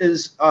bust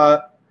is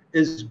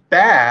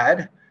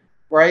bad,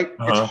 right?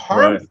 It's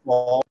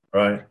harmful,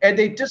 right? And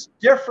they just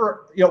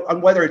differ,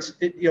 on whether it's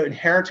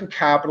inherent in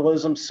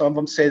capitalism. Some of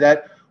them say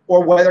that,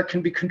 or whether it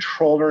can be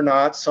controlled or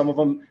not. Some of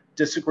them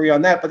disagree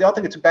on that, but they all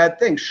think it's a bad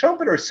thing.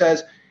 Schumpeter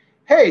says,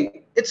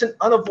 hey, it's an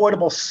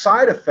unavoidable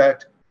side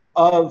effect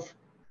of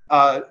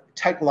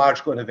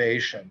technological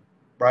innovation,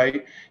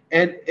 right?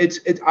 And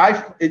he's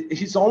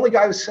the only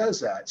guy who says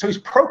that. So he's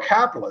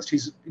pro-capitalist.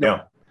 He's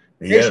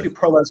basically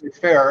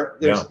pro-laissez-faire.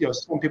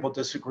 There's some people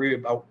disagree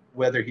about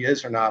whether he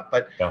is or not,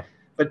 but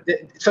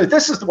so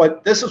this is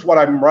what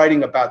I'm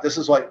writing about. This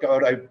is like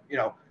what I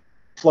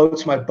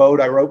floats my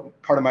boat. I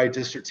wrote part of my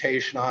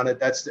dissertation on it.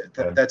 That's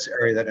the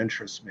area that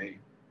interests me.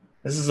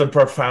 This is a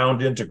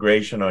profound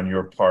integration on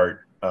your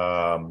part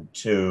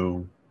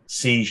to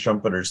see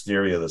Schumpeter's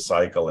theory of the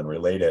cycle and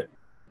relate it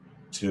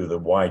to the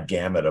wide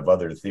gamut of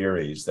other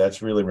theories.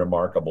 That's really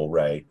remarkable,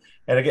 Ray.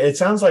 And it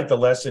sounds like the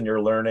lesson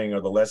you're learning,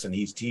 or the lesson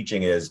he's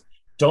teaching, is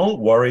don't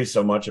worry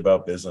so much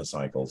about business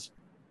cycles,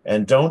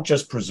 and don't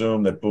just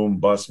presume that boom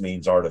bust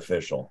means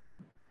artificial.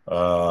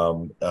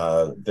 The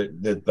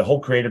whole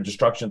creative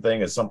destruction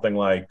thing is something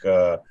like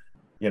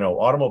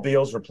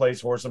automobiles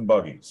replace horse and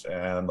buggies,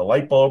 and the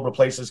light bulb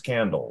replaces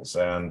candles,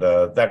 and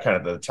that kind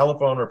of, the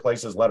telephone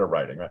replaces letter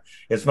writing. Right?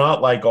 It's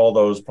not like all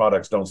those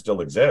products don't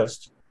still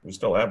exist. We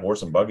still have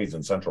horse and buggies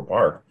in Central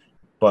Park,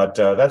 but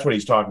that's what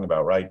he's talking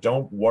about, right?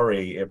 Don't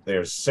worry if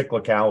there's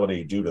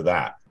cyclicality due to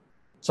that,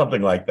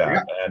 something like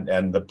that. Yeah.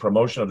 And the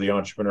promotion of the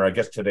entrepreneur, I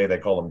guess today they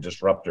call them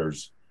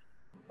disruptors.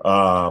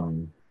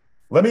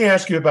 Let me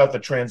ask you about the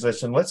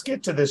transition. Let's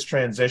get to this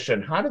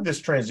transition. How did this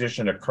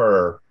transition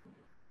occur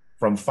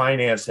from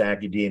finance to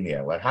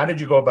academia? Like, how did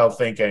you go about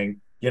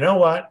thinking, you know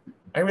what,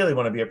 I really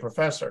want to be a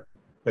professor?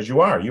 Because you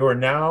are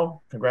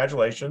now,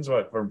 congratulations,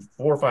 for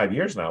 4 or 5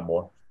 years now,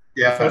 more.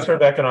 Yeah. Professor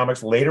of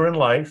economics later in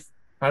life.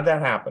 How'd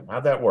that happen?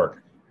 How'd that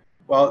work?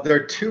 Well, there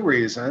are two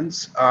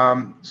reasons.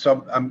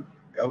 So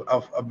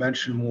I'll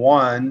mention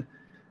one.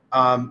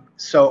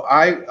 So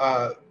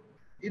I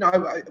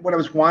when I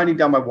was winding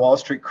down my Wall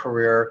Street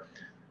career,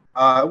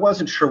 I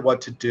wasn't sure what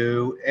to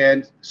do.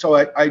 And so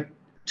I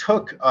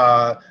took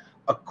a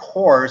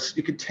course.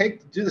 You could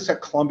do this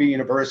at Columbia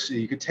University.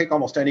 You could take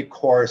almost any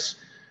course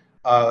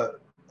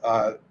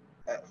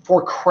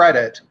for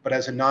credit, but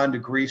as a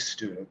non-degree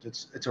student.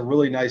 It's a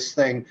really nice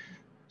thing.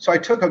 So I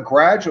took a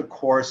graduate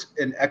course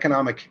in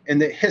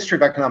the history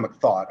of economic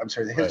thought.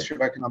 History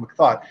of economic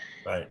thought.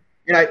 Right.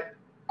 And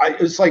it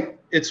was like,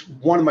 it's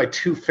one of my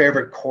two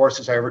favorite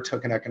courses I ever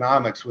took in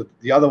economics, with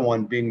the other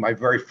one being my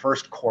very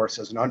first course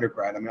as an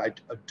undergrad. I mean, I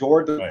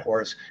adored the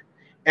course.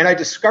 And I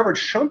discovered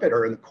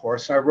Schumpeter in the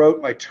course, and I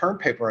wrote my term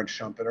paper on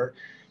Schumpeter.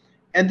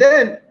 And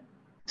then,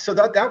 so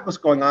that was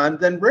going on.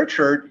 Then,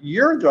 Richard,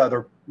 you're the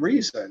other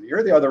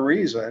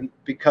reason,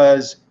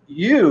 because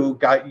you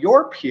got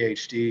your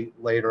PhD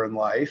later in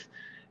life,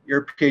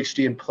 your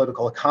PhD in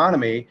political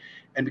economy,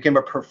 and became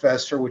a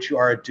professor, which you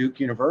are at Duke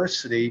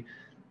University.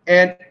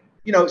 And,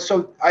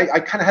 so I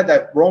kind of had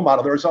that role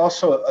model. There was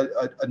also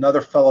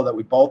another fellow that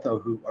we both know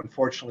who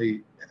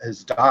unfortunately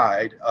has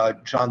died,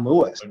 John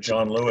Lewis.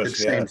 John Lewis,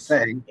 same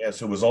thing. Yes,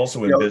 who was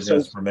also in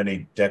business for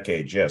many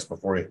decades, yes,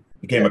 before he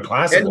became a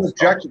classical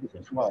scholar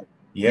as well.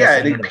 Yes,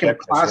 and he became a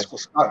classical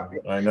scholar.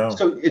 I know.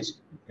 So it's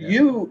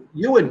you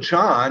and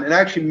John, and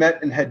I actually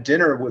met and had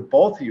dinner with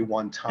both of you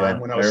one time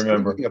when I was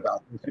thinking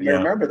about this. You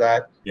remember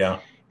that? Yeah.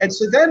 And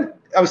so then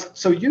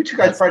you two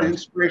guys brought an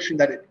inspiration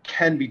that it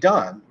can be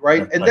done,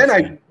 right? And then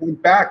I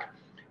went back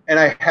and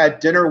I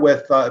had dinner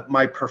with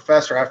my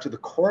professor after the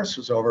course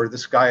was over,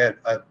 this guy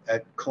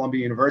at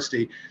Columbia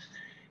University.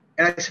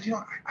 And I said,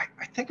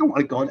 I think I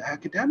want to go into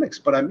academics,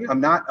 but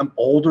I'm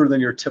older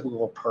than your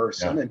typical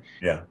person.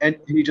 And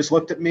he just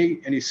looked at me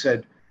and he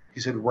said,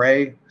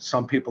 Ray,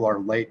 some people are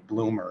late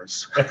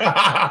bloomers. Ray,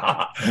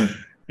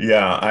 he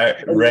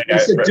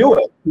said, do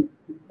it.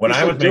 When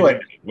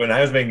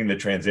I was making the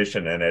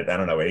transition, and at, I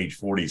don't know, age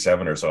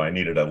 47 or so, I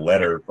needed a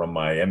letter from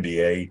my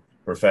MBA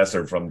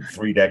professor from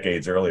 3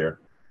 decades earlier.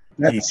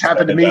 That's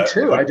happened to me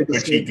too. I did the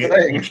same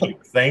thing. Which he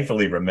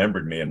thankfully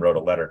remembered me and wrote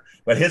a letter.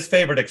 But his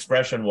favorite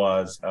expression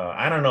was,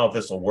 I don't know if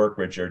this will work,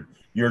 Richard.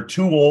 You're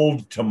too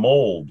old to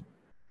mold.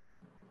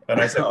 And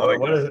I said,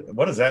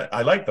 what is that?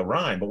 I like the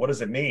rhyme, but what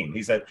does it mean?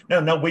 He said,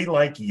 no, we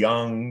like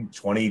young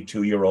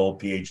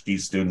 22-year-old PhD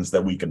students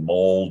that we can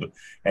mold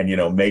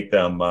and, make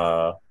them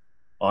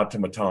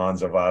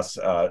automatons of us.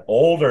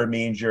 Older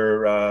means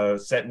you're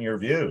setting your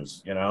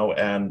views,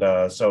 and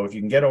so if you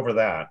can get over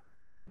that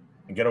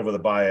and get over the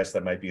bias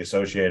that might be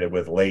associated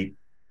with late,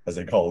 as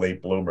they call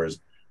late bloomers.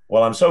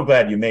 Well, I'm so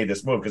glad you made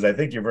this move, because I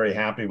think you're very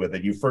happy with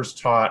it. You first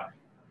taught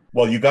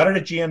Well, you got it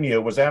at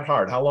GMU. Was that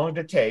hard? How long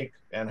did it take?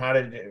 And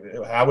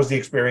how was the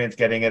experience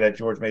getting it at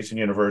George Mason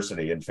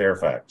University in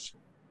Fairfax?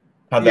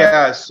 How'd that?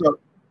 Yeah. So,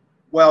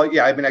 well,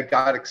 yeah, I mean, I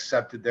got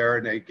accepted there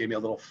and they gave me a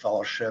little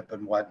fellowship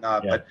and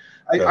whatnot. Yeah. But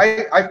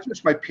Good. I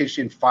finished my PhD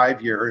in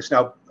 5 years.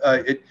 Now,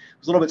 it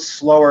was a little bit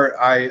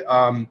slower.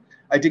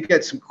 I did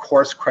get some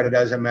course credit,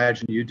 as I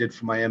imagine you did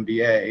for my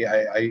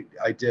MBA.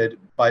 I did.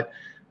 But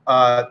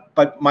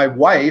my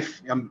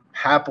wife, I'm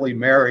happily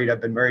married.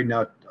 I've been married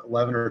now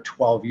 11 or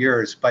 12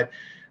 years. But,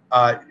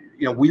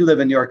 we live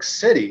in New York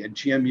City and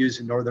GMU's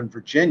in Northern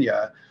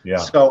Virginia. Yeah.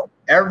 So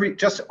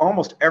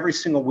almost every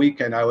single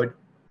weekend, I would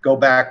go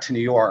back to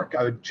New York.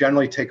 I would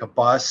generally take a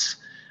bus.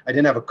 I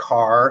didn't have a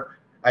car.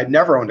 I'd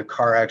never owned a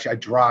car, actually. I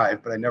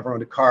drive, but I never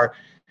owned a car.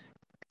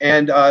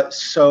 And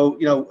so,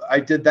 I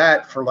did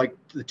that for like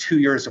the 2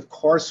 years of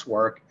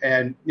coursework.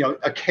 And,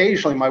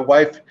 occasionally my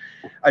wife,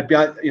 I'd be,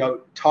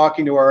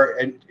 talking to her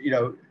and,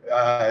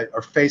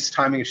 or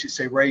FaceTiming, and she'd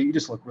say, Ray, you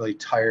just look really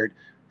tired.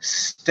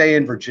 Stay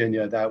in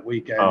Virginia that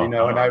weekend, and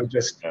I would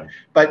just, Yeah.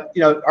 but,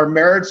 our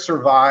marriage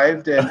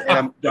survived and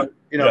I'm,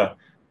 Yeah.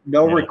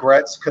 no Yeah.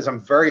 regrets because I'm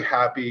very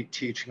happy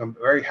teaching. I'm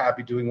very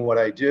happy doing what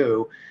I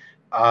do.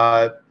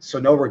 So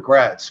no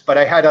regrets. But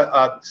I had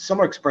a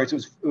similar experience.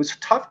 It was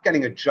tough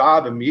getting a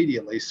job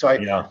immediately. So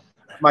Yeah.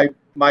 my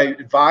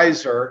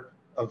advisor,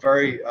 a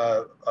very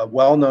a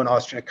well-known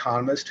Austrian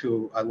economist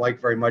who I like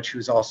very much, he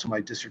was also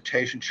my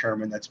dissertation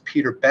chairman. That's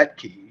Peter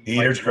Boettke.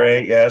 Peter's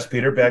great. Yes,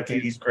 Peter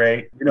Boettke. He's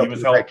great.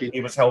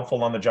 He was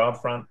helpful on the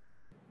job front.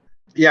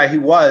 Yeah, he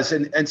was.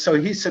 And so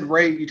he said,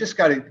 Ray, you just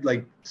got to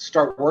like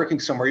start working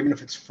somewhere, even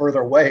if it's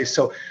further away.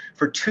 So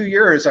for 2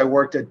 years, I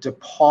worked at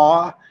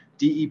DePauw,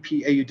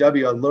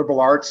 DEPAUW,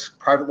 a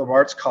private liberal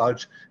arts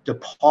college,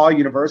 DePauw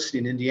University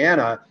in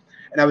Indiana.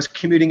 And I was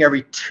commuting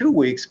every 2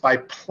 weeks by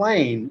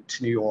plane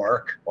to New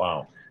York.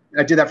 Wow. And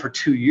I did that for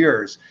 2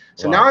 years.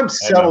 So Wow. now I'm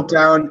settled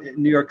down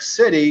in New York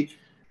City.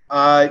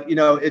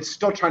 It's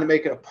still trying to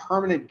make it a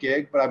permanent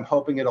gig, but I'm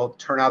hoping it'll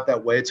turn out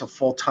that way. It's a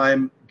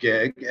full-time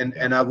gig,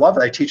 and I love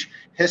it. I teach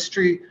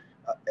history,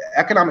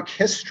 economic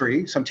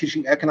history. So I'm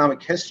teaching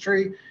economic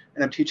history,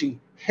 and I'm teaching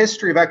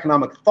history of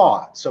economic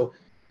thought. So,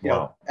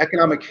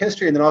 economic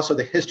history, and then also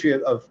the history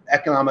of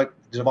economic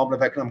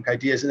development of economic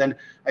ideas. And then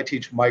I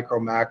teach micro,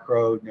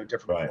 macro,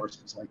 different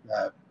courses like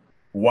that.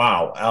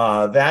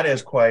 Wow, that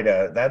is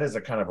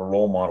a kind of a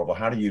role model. But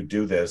how do you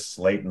do this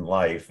late in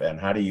life, and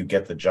how do you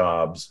get the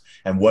jobs?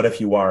 And what if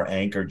you are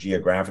anchored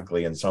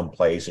geographically in some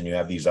place, and you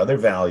have these other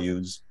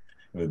values?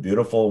 You have a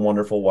beautiful,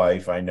 wonderful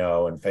wife, I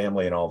know, and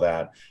family and all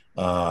that.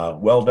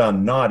 Well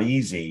done, not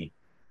easy.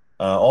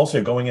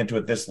 Also, going into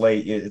it this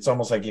late, it's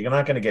almost like you're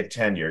not going to get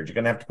tenured. You're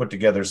going to have to put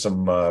together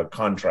some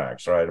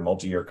contracts, right? A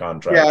multi-year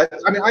contract. Yeah,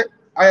 I mean,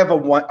 I have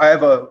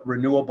a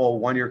renewable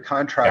 1-year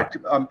contract.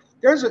 Yeah.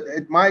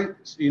 At my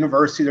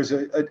university, there's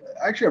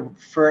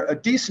for a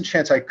decent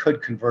chance I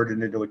could convert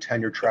it into a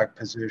tenure track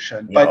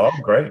position. Yeah, oh,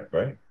 great.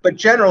 But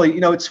generally,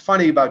 it's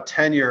funny about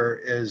tenure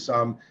is,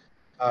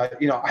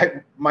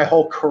 my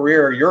whole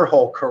career, your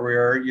whole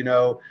career,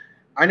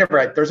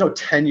 there's no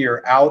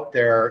tenure out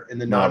there in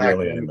the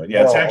non-academic world.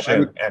 Yeah,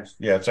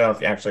 it's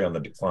actually on the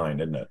decline,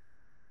 isn't it?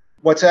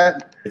 What's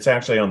that? It's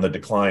actually on the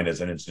decline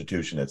as an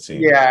institution, it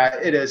seems. Yeah,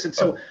 it is. And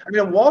so,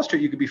 on Wall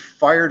Street, you could be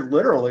fired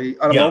literally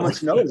on a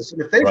moment's notice.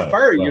 And if they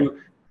fire you,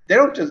 they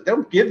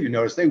don't give you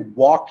notice. They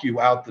walk you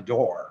out the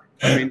door.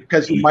 I mean,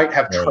 because you might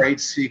have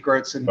trade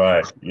secrets and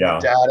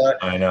data.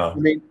 I know. I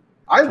mean,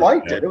 I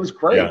liked it. It was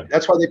great. Yeah.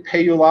 That's why they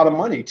pay you a lot of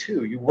money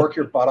too. You work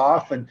your butt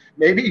off, and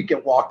maybe you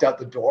get walked out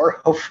the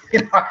door.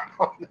 Hopefully, I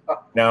don't know.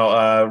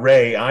 Now,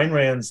 Ray, Ayn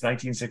Rand's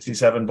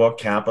 1967 book,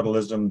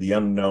 Capitalism: The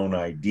Unknown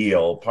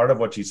Ideal. Part of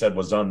what she said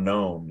was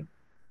unknown,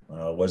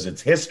 was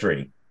its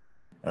history.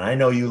 And I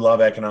know you love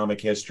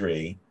economic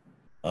history.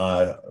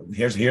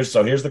 Here's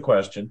the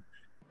question: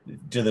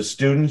 do the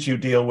students you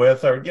deal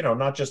with, or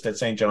not just at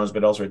St. John's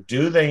but elsewhere,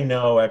 do they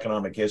know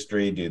economic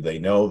history? Do they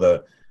know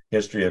the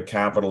history of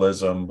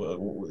capitalism?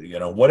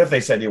 What if they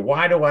said to you,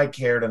 why do I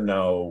care to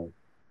know,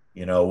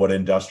 what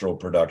industrial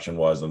production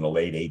was in the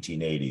late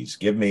 1880s?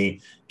 Give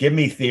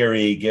me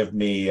theory, give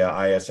me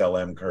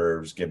ISLM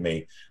curves, give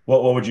me,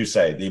 what would you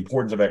say? The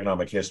importance of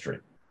economic history?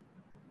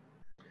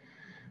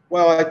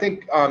 Well, I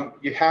think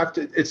you have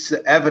to, it's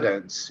the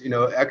evidence,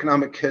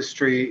 economic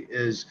history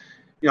is,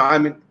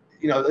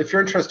 if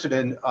you're interested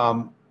in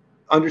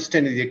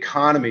understanding the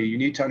economy, you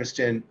need to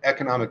understand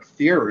economic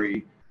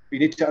theory. You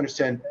need to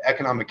understand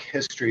economic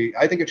history.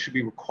 I think it should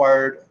be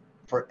required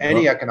for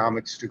any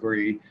economics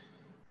degree.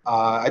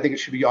 I think it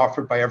should be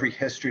offered by every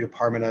history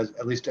department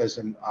at least as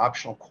an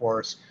optional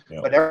course.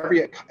 Yeah. But now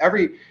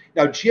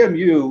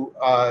GMU,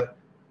 I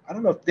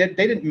don't know if they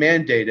didn't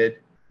mandate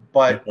it,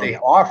 but they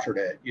offered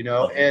it,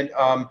 and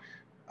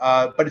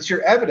but it's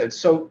your evidence.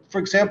 So, for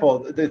example,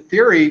 the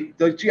theory,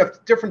 you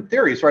have different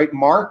theories, right?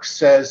 Marx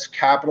says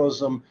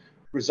capitalism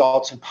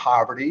results in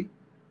poverty,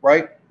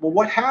 right? Well,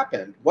 what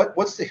happened?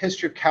 What's the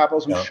history of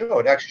capitalism show?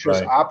 It actually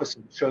shows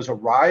opposite. It shows a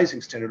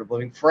rising standard of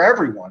living for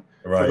everyone,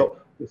 for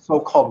the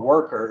so-called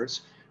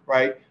workers.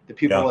 right? The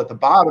people Yeah. at the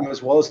bottom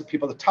as well as the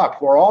people at the top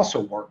who are also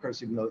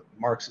workers, even though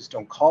Marxists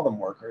don't call them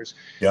workers.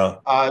 Yeah.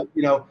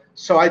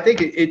 So I think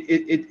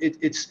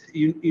it's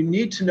you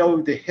need to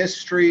know the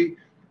history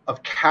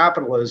of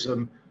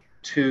capitalism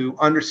to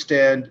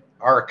understand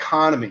our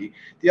economy.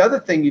 The other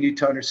thing you need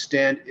to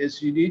understand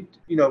is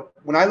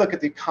when I look at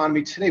the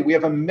economy today, we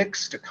have a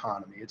mixed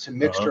economy. It's a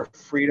mixture Uh-huh. of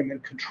freedom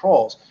and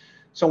controls.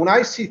 So when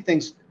I see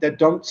things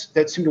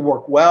that seem to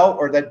work well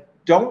or that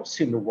don't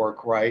seem to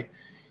work right,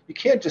 you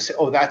can't just say,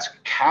 oh, that's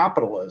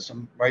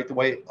capitalism, right? The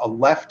way a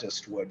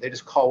leftist would. They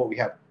just call what we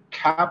have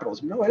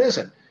capitalism. No, it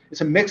isn't.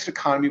 It's a mixed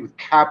economy with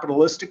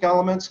capitalistic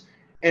elements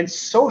and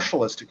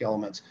socialistic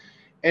elements.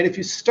 And if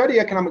you study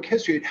economic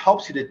history, it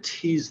helps you to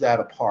tease that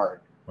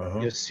apart. Uh-huh.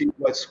 You see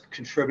what's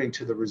contributing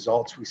to the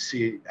results we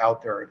see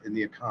out there in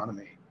the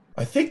economy.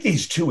 I think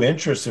these two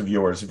interests of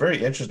yours,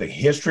 very interesting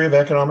history of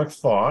economic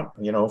thought,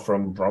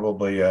 from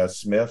probably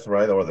Smith,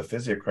 right, or the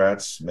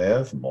physiocrats,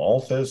 Smith,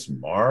 Malthus,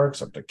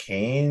 Marx, up to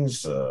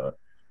Keynes,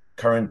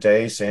 current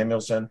day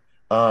Samuelson,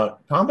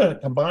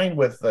 combined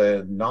with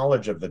the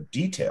knowledge of the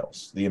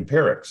details, the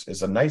empirics,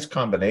 is a nice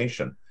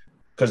combination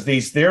because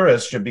these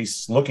theorists should be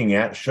looking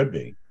at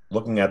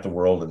the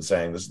world and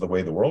saying this is the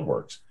way the world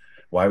works.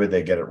 Why would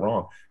they get it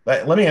wrong?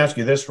 Let me ask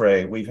you this,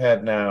 Ray. We've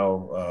had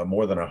now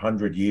more than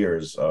 100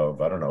 years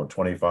of, I don't know,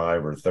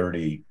 25 or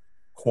 30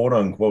 quote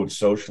unquote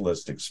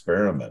socialist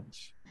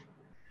experiments.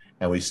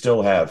 And we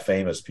still have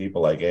famous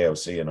people like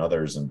AOC and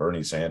others and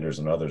Bernie Sanders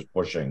and others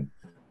pushing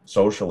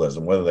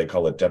socialism, whether they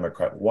call it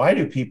Democrat. Why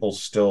do people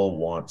still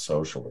want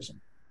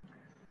socialism?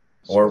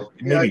 Or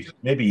Yeah,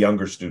 maybe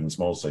younger students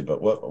mostly, but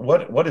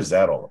what is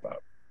that all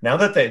about? Now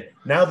that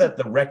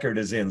the record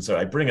is in, so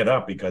I bring it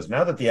up because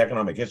now that the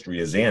economic history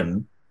is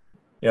in,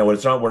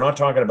 we're not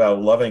talking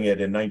about loving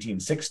it in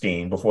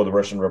 1916 before the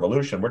Russian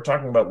Revolution. We're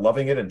talking about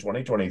loving it in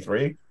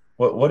 2023.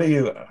 How do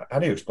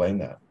you explain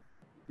that?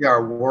 yeah,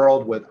 our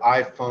world with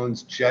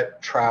iPhones, jet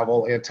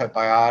travel,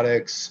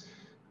 antibiotics,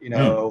 you Mm.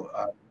 know,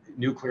 uh,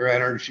 nuclear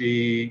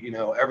energy,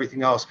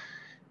 everything else.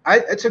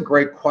 It's a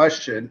great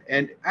question.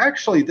 And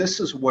actually, this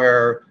is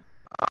where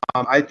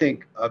I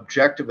think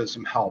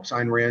objectivism helps,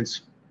 Ayn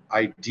Rand's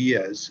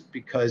ideas,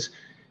 because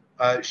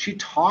she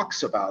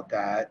talks about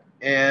that.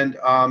 And,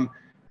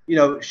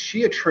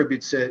 she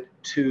attributes it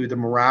to the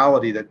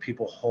morality that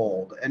people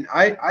hold. And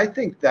I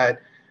think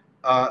that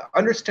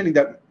understanding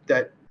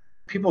that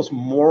people's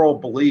moral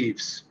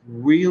beliefs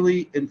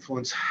really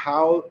influence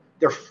how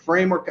their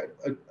framework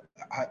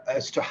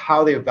as to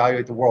how they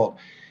evaluate the world.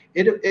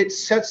 It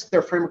sets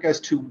their framework as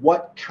to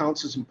what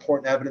counts as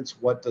important evidence,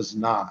 what does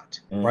not,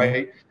 Hmm.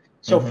 right?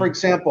 So, for Hmm.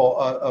 example,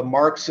 a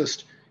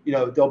Marxist,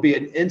 there'll be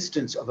an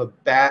instance of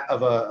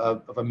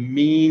a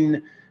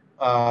mean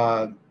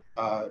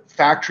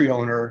factory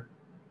owner,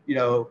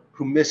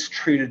 who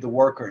mistreated the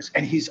workers,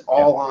 and he's Yeah.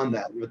 all on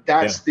that. Yeah.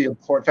 That's the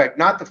important fact,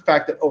 not the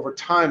fact that over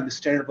time the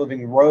standard of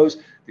living rose,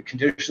 the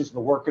conditions of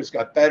the workers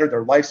got better,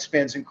 their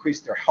lifespans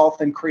increased, their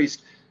health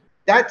increased.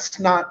 That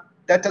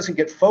doesn't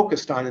get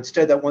focused on.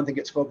 Instead, that one thing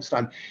gets focused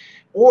on.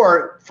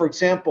 Or, for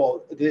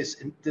example, this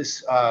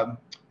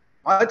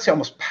I'd say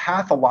almost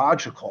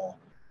pathological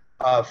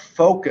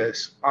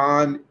focus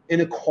on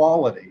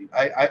inequality.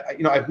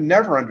 I've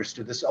never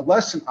understood this. A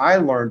lesson I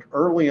learned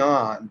early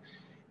on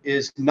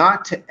is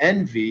not to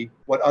envy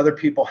what other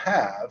people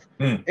have,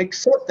 Mm.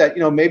 except that,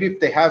 maybe if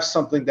they have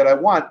something that I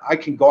want, I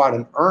can go out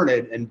and earn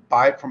it and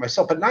buy it for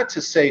myself, but not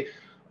to say,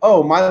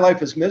 oh, my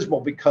life is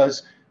miserable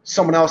because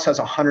someone else has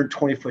a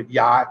 120-foot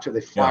yacht or they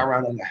fly Yeah.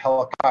 around in a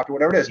helicopter,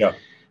 whatever it is. Yeah.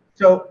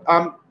 So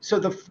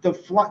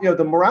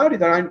the morality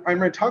that Ayn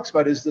Rand talks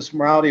about is this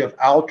morality of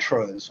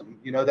altruism.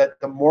 That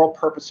the moral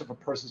purpose of a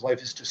person's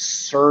life is to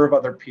serve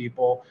other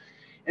people,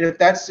 and if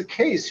that's the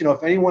case,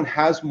 if anyone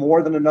has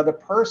more than another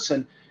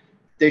person,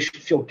 they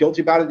should feel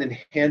guilty about it and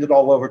hand it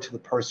all over to the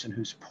person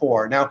who's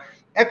poor. Now,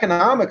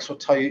 economics will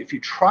tell you if you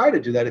try to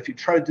do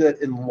that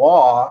in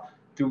law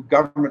through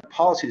government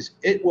policies,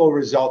 it will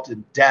result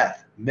in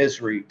death,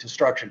 misery,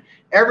 destruction.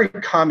 Every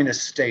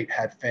communist state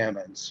had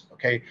famines,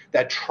 okay,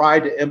 that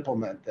tried to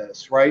implement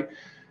this, right?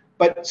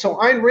 But so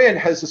Ayn Rand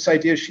has this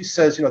idea. She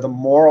says, the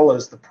moral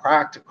is the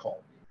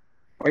practical,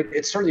 right?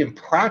 It's certainly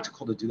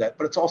impractical to do that,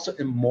 but it's also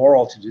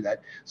immoral to do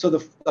that. So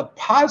the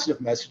positive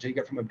message that you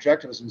get from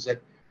objectivism is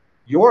that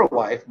your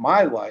life,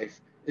 my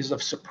life, is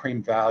of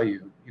supreme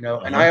value, and I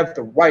Uh-huh. have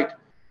the right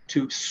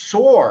to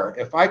soar.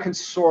 If I can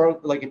soar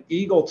like an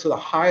eagle to the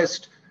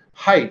highest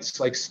heights,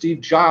 like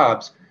Steve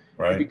Jobs,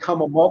 and Right.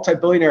 become a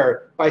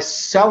multi-billionaire by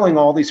selling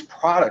all these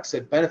products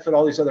that benefit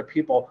all these other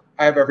people,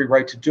 I have every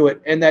right to do it.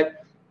 And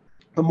that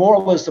the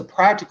moral is the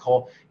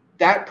practical.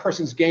 That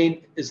person's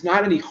gain is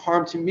not any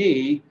harm to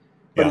me,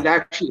 but Yeah. it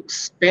actually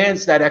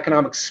expands that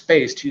economic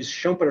space, to use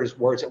Schumpeter's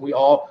words, and we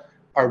all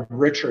are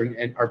richer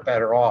and are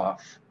better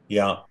off.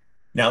 Yeah.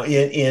 Now,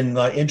 in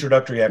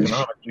introductory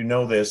economics, you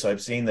know this.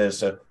 I've seen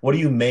this. What do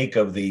you make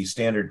of the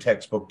standard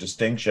textbook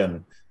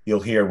distinction you'll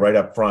hear right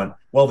up front?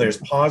 Well, there's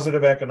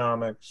positive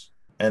economics,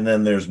 and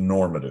then there's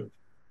normative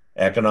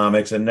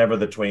economics, and never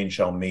the twain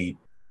shall meet.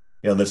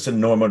 the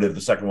normative,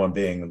 the second one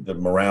being the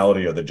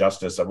morality or the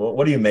justice.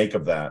 What do you make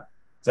of that?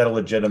 Is that a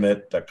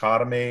legitimate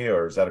dichotomy,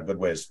 or is that a good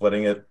way of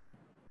splitting it?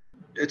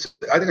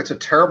 I think it's a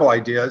terrible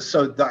idea.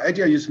 So the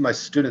idea I use with my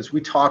students, we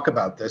talk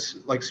about this,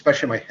 like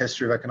especially my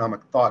history of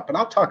economic thought, but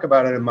I'll talk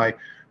about it in my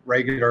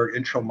regular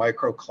intro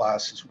micro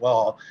class as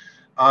well.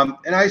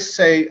 And I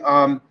say,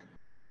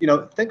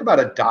 think about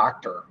a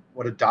doctor,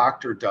 what a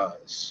doctor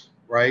does,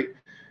 right?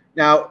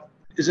 Now,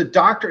 is a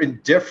doctor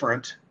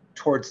indifferent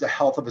towards the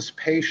health of his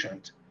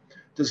patient?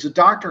 Does the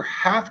doctor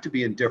have to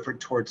be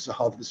indifferent towards the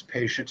health of his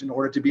patient in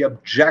order to be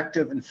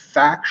objective and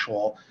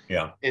factual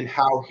in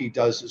how he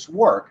does his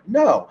work?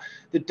 No,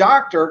 the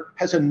doctor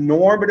has a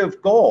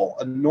normative goal,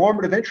 a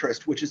normative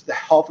interest, which is the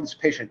health of his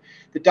patient.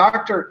 The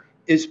doctor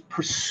is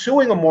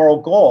pursuing a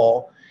moral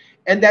goal,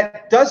 and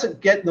that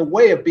doesn't get in the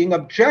way of being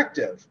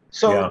objective.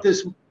 So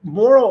this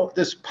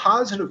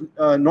positive,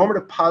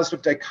 normative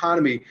positive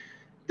dichotomy,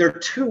 there are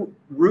two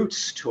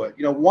roots to it.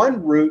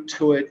 One root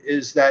to it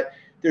is that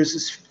there's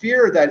this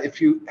fear that if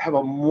you have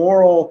a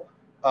moral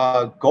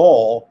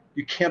goal,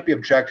 you can't be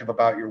objective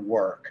about your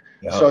work.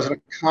 So as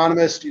an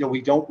economist,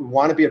 we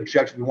want to be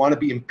objective. We want to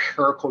be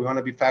empirical. We want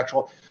to be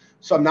factual.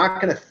 So I'm not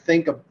going to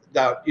think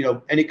about,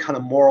 any kind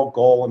of moral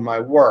goal in my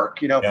work.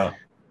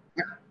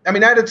 I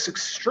mean, at its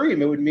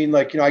extreme, it would mean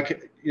like, I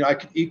could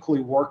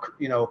equally work,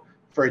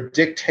 for a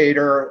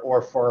dictator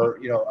or for,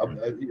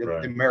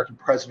 the American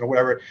president or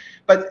whatever.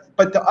 But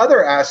the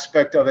other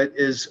aspect of it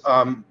is,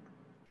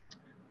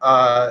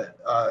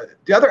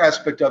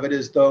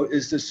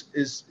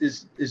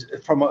 is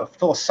from a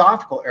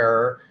philosophical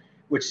error,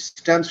 which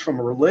stems from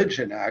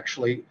religion,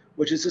 actually,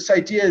 which is this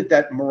idea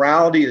that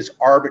morality is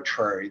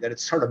arbitrary, that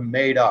it's sort of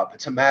made up.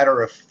 It's a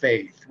matter of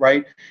faith,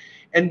 right?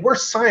 And we're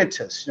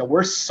scientists. We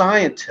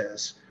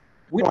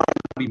don't want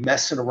to be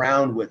messing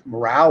around with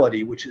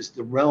morality, which is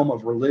the realm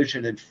of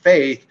religion and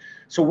faith.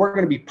 So we're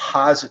going to be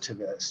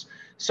positivists.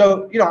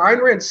 So,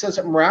 Ayn Rand says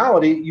that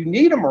morality, you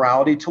need a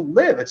morality to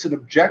live. It's an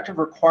objective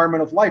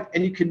requirement of life.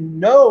 And you can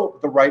know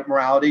the right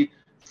morality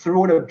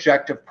through an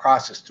objective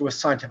process, through a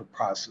scientific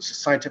process, a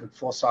scientific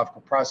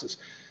philosophical process.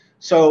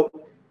 So,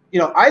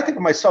 I think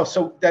of myself,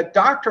 so that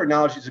doctor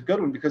analogy is a good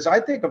one, because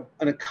I think of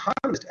an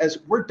economist as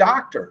we're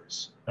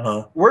doctors.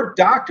 We're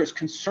doctors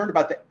concerned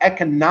about the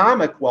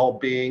economic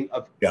well-being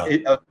of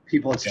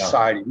people in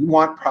society. We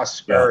want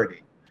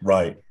prosperity.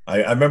 Right.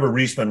 I remember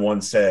Reisman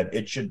once said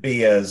it should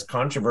be as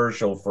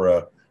controversial for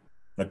an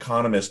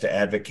economist to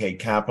advocate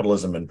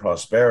capitalism and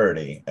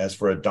prosperity as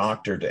for a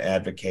doctor to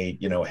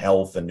advocate,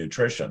 health and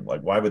nutrition.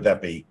 Like, why would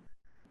that be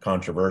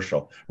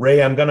controversial?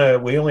 Ray,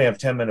 we only have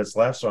 10 minutes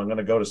left, so I'm going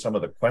to go to some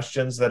of the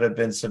questions that have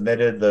been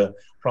submitted.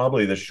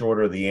 Probably the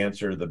shorter the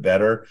answer, the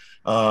better.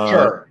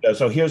 Sure.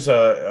 So here's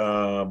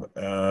a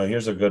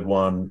good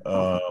one.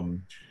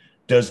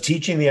 Does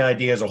teaching the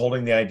ideas or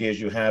holding the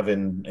ideas you have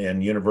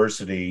in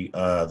university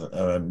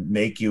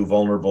make you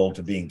vulnerable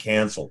to being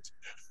canceled?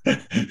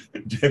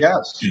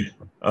 Yes.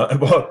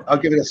 Well, I'll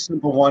give it a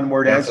simple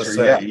one-word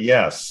answer.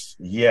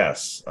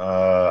 Yes.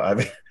 I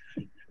mean,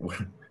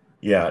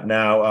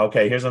 Now,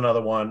 okay, here's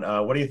another one.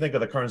 What do you think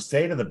of the current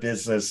state of the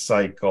business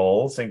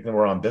cycle? Thinking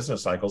we're on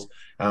business cycles,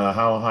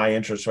 how high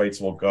interest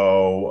rates will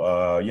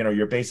go?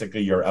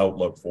 Your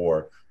outlook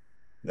for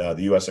the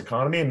U.S.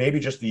 economy and maybe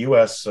just the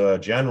U.S.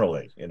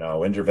 Generally,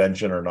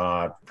 intervention or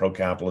not,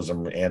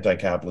 pro-capitalism,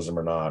 anti-capitalism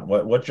or not.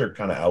 What's your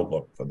kind of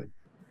outlook for the?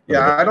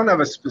 I don't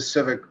have a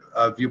specific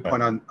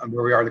viewpoint on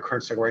where we are in the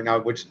current cycle right now,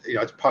 which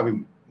it's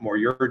probably more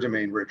your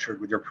domain,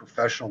 Richard, with your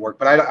professional work.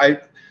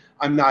 But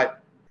I'm not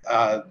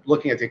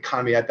looking at the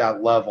economy at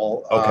that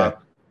level. Okay.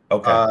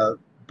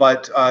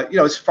 But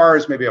as far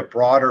as maybe a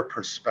broader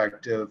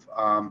perspective,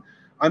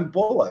 I'm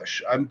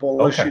bullish. I'm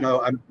bullish. Okay.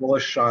 I'm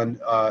bullish on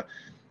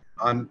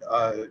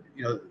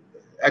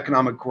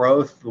economic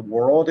growth, the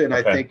world, and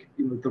I think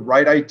the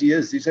right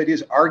ideas. These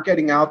ideas are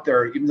getting out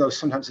there, even though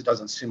sometimes it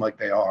doesn't seem like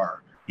they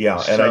are.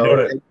 Yeah, and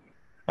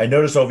I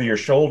noticed over your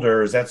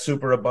shoulder, is that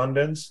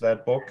Superabundance?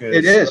 That book is.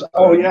 It is.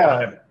 Oh yeah.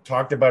 I've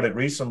talked about it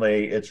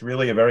recently. It's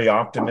really a very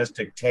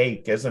optimistic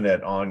take, isn't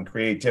it, on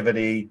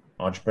creativity,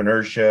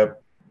 entrepreneurship.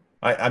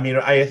 I mean,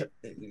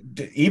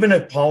 even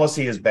if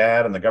policy is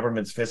bad and the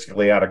government's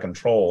fiscally out of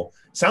control,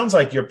 sounds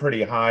like you're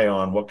pretty high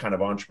on what kind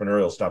of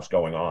entrepreneurial stuff's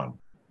going on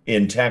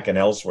in tech and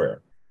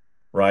elsewhere,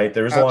 right?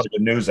 There's a lot of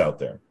good news out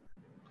there.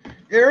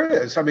 There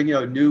is. I mean,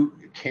 new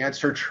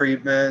cancer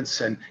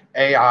treatments and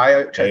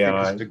AI, which I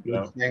think is a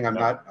good thing. I'm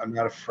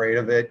not afraid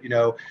of it.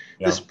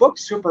 This book,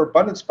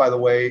 Superabundance, by the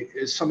way,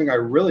 is something I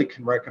really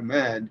can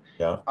recommend.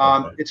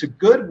 It's a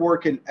good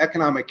work in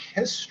economic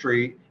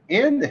history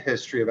and the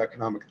history of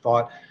economic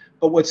thought.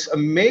 But what's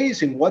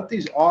amazing, what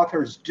these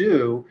authors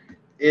do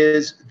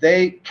is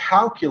they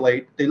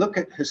look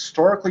at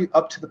historically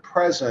up to the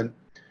present,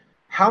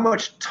 how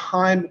much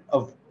time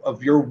of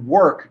your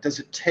work does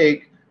it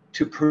take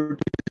to produce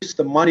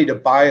the money to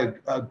buy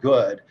a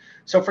good.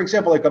 So for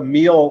example, like a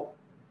meal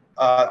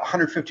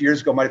 150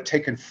 years ago might have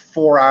taken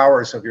 4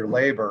 hours of your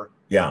labor.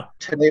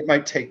 Today it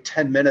might take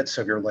 10 minutes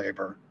of your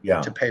labor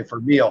to pay for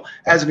a meal.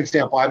 As an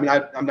example, I mean,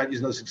 I'm not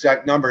using those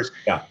exact numbers.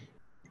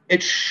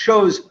 it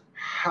shows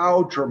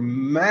how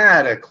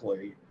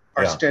dramatically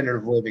our Yeah. standard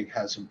of living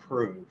has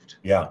improved.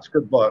 Yeah. It's a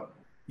good book.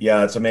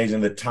 Yeah, it's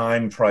amazing the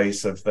time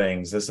price of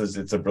things.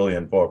 It's a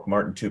brilliant book.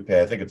 Martin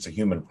Toupet, I think it's a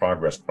Human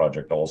Progress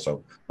Project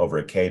also over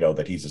at Cato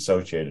that he's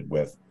associated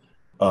with.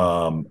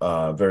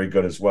 Very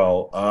good as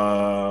well.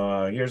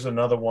 Here's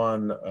another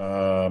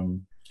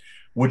one.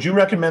 Would you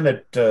recommend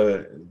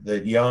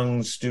that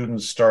young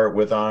students start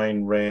with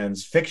Ayn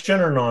Rand's fiction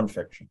or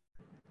nonfiction?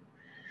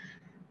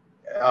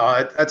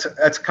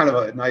 That's kind of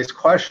a nice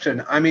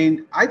question. I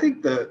mean, I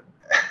think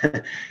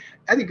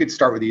I think you'd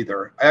start with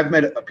either. I've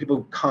met people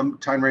who come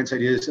to Ayn Rand's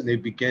ideas and they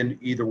begin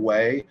either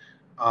way.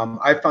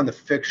 I found the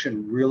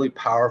fiction really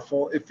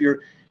powerful. If you're,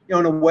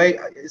 in a way,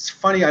 it's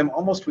funny. I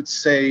almost would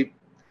say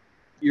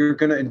you're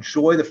going to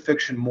enjoy the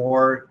fiction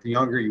more the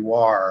younger you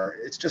are.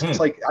 It's just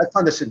like I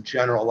find this in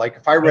general. Like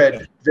if I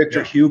read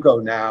Victor Hugo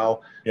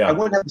now, I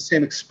wouldn't have the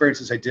same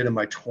experience as I did in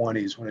my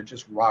 20s when it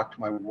just rocked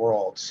my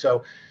world.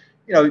 So,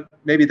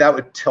 maybe that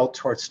would tilt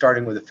towards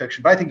starting with a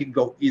fiction, but I think you can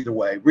go either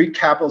way. Read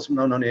Capitalism,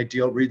 No Known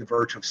Ideal, read The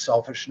Virtue of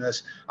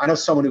Selfishness. I know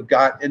someone who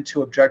got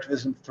into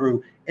objectivism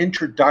through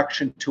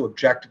Introduction to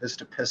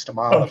Objectivist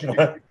Epistemology.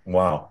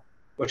 Wow.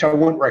 Which I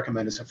wouldn't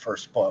recommend as a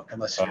first book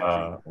unless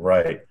you're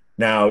right.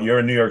 Now, you're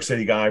a New York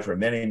City guy for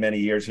many, many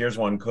years. Here's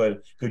one.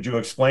 Could you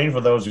explain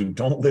for those who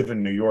don't live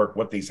in New York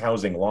what these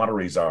housing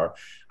lotteries are?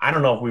 I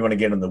don't know if we want to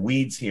get in the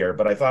weeds here,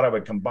 but I thought I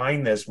would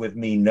combine this with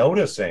me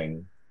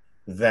noticing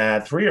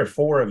that 3 or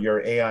 4 of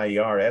your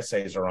AIER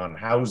essays are on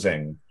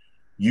housing.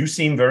 You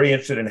seem very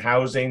interested in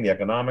housing, the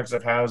economics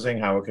of housing,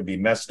 how it could be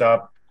messed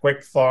up.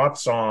 Quick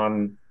thoughts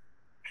on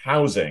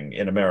housing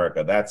in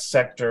America, that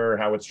sector,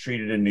 how it's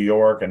treated in New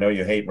York. I know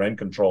you hate rent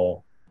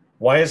control.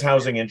 Why is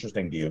housing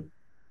interesting to you?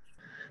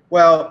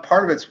 Well,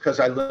 part of it's because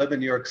I live in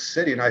New York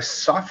City and I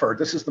suffered.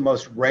 This is the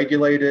most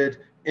regulated,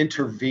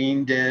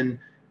 intervened in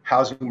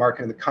housing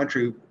market in the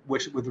country,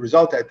 which with the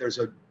result that there's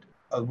a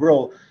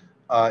real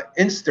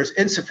there's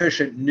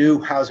insufficient new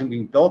housing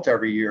being built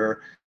every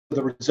year.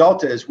 The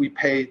result is we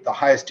pay the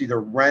highest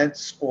either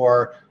rents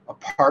or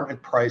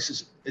apartment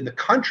prices in the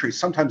country,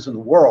 sometimes in the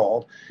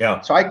world. Yeah.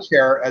 So I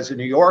care as a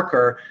New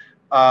Yorker.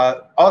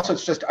 Also,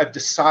 it's just I've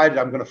decided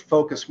I'm going to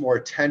focus more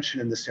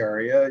attention in this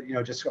area.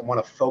 Just I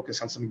want to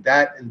focus on something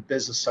that in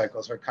business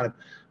cycles are I'm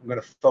going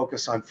to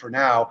focus on for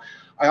now.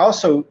 I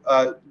also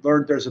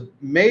learned there's a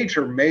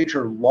major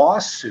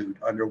lawsuit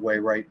underway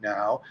right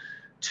now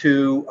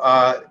to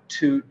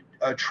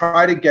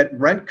try to get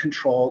rent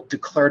control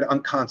declared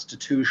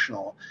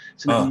unconstitutional.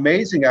 It's an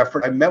amazing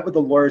effort. I met with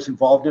the lawyers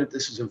involved in it.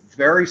 This is a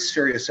very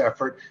serious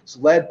effort. It's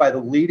led by the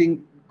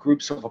leading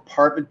groups of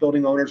apartment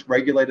building owners,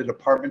 regulated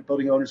apartment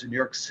building owners in New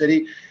York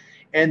City.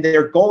 And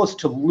their goal is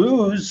to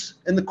lose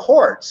in the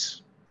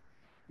courts,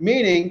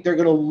 meaning they're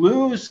going to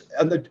lose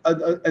at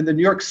the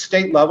New York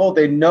State level.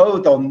 They know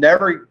they'll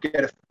never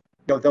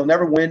they'll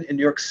never win in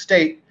New York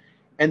State,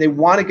 and they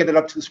want to get it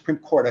up to the Supreme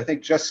Court. I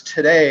think just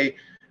today,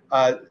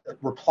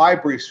 reply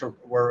briefs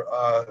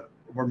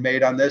were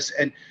made on this,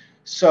 and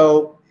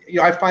so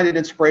I find it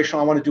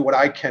inspirational. I want to do what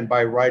I can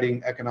by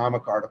writing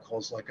economic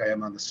articles like I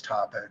am on this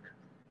topic.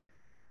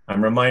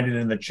 I'm reminded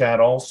in the chat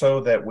also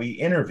that we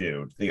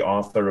interviewed the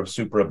author of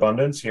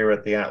Superabundance here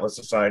at the Atlas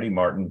Society,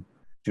 Martin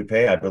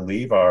Toupet. I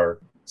believe our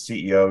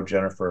CEO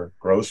Jennifer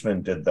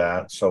Grossman did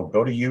that. So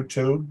go to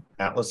YouTube,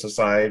 Atlas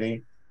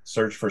Society,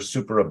 search for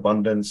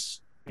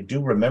Superabundance. I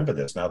do remember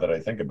this now that I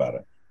think about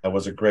it. That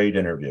was a great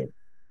interview.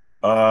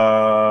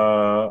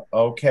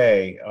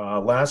 Okay.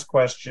 Last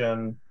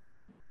question.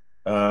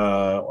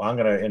 I'm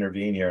going to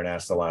intervene here and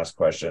ask the last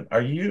question.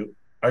 Are you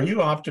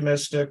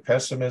optimistic,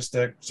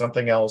 pessimistic,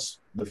 something else?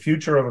 The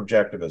future of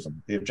objectivism,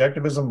 the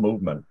objectivism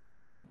movement,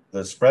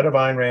 the spread of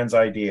Ayn Rand's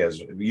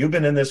ideas. You've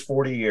been in this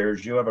 40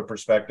 years. You have a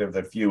perspective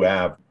that few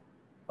have,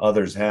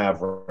 others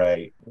have,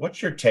 right?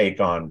 What's your take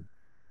on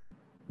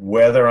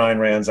whether Ayn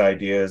Rand's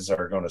ideas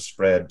are going to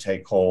spread,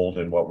 take hold,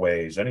 in what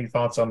ways? Any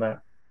thoughts on that?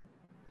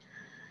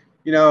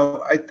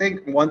 I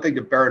think one thing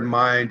to bear in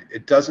mind,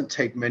 it doesn't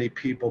take many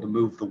people to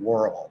move the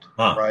world,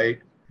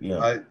 right?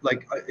 Yeah.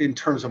 Like in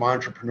terms of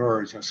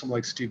entrepreneurs, someone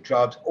like Steve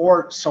Jobs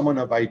or someone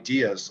of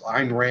ideas,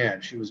 Ayn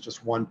Rand, she was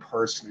just one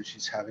person and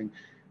she's having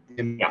the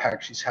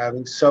impact she's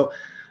having. So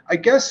I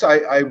guess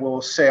I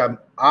will say I'm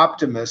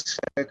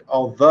optimistic,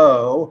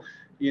 although,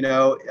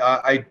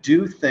 I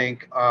do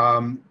think,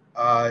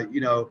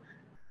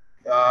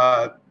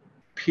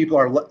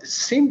 people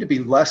seem to be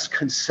less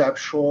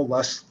conceptual,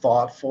 less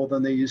thoughtful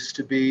than they used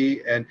to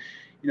be. And,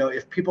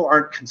 if people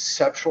aren't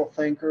conceptual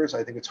thinkers,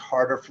 I think it's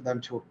harder for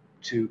them to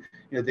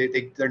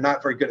they're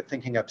not very good at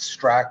thinking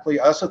abstractly.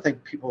 I also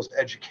think people's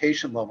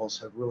education levels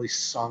have really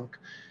sunk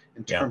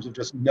in terms of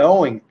just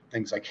knowing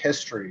things like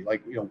history,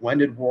 like, when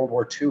did World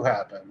War II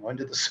happen? When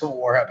did the Civil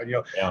War happen?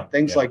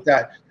 Things like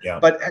that. Yeah.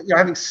 But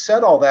having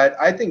said all that,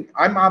 I think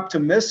I'm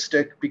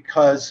optimistic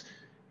because,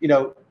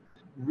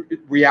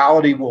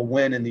 reality will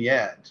win in the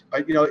end.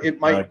 It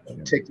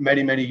might take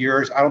many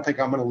years. I don't think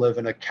I'm going to live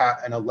in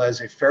a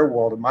laissez-faire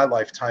world in my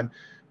lifetime,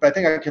 but I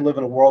think I can live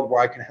in a world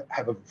where I can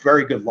have a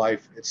very good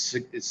life. It's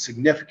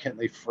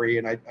significantly free,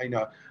 and I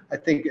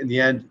think in the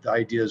end the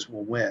ideas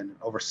will win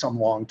over some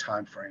long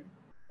time frame.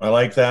 I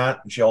like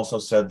that. She also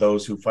said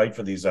those who fight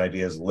for these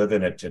ideas live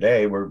in it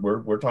today.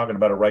 We're talking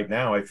about it right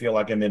now. I feel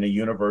like I'm in a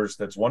universe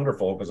that's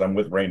wonderful because I'm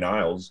with Ray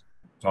Niles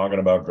talking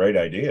about great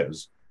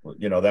ideas.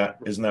 You know, that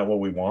isn't that what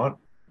we want?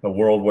 A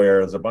world where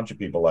there's a bunch of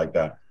people like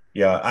that.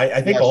 Yeah,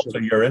 I think Yes, also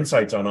your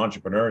insights on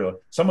entrepreneurial.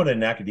 Someone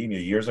in academia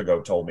years ago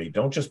told me,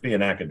 don't just be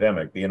an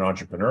academic, be an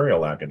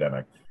entrepreneurial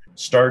academic.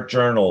 Start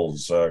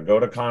journals, go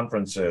to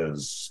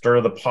conferences,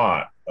 stir the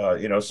pot.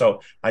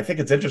 So I think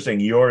it's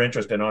interesting your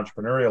interest in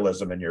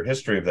entrepreneurialism and your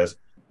history of this.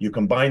 You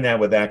combine that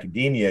with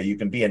academia, you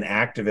can be an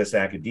activist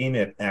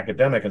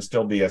academic and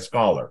still be a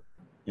scholar.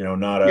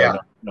 Not a yeah.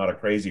 not a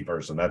crazy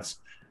person.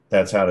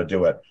 That's how to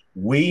do it.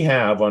 We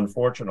have,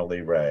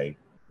 unfortunately, Ray,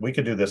 we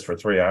could do this for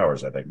 3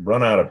 hours, I think,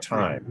 run out of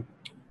time.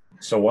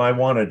 So I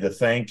wanted to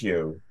thank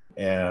you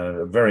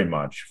and very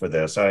much for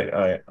this.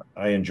 I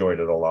enjoyed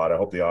it a lot. I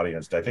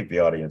think the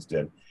audience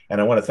did.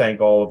 And I want to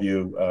thank all of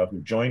you who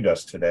joined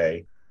us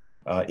today.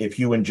 If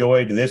you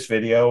enjoyed this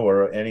video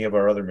or any of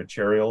our other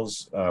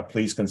materials,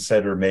 please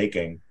consider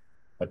making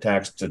a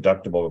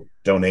tax-deductible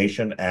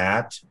donation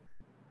at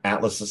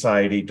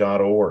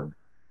atlassociety.org.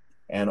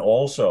 And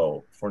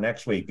also for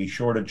next week, be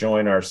sure to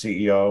join our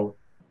CEO,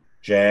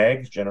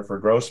 Jennifer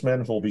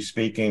Grossman, who will be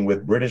speaking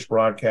with British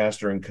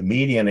broadcaster and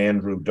comedian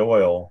Andrew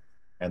Doyle.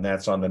 And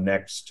that's on the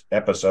next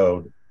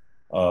episode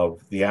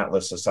of the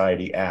Atlas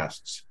Society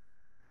Asks.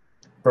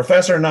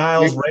 Professor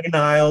Niles, Ray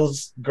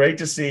Niles, great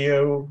to see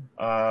you.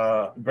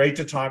 Great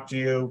to talk to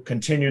you.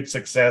 Continued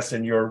success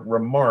in your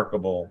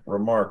remarkable,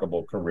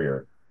 remarkable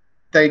career.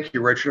 Thank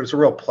you, Richard. It was a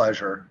real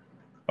pleasure.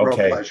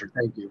 Okay. Real pleasure.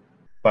 Thank you.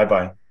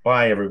 Bye-bye.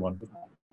 Bye, everyone.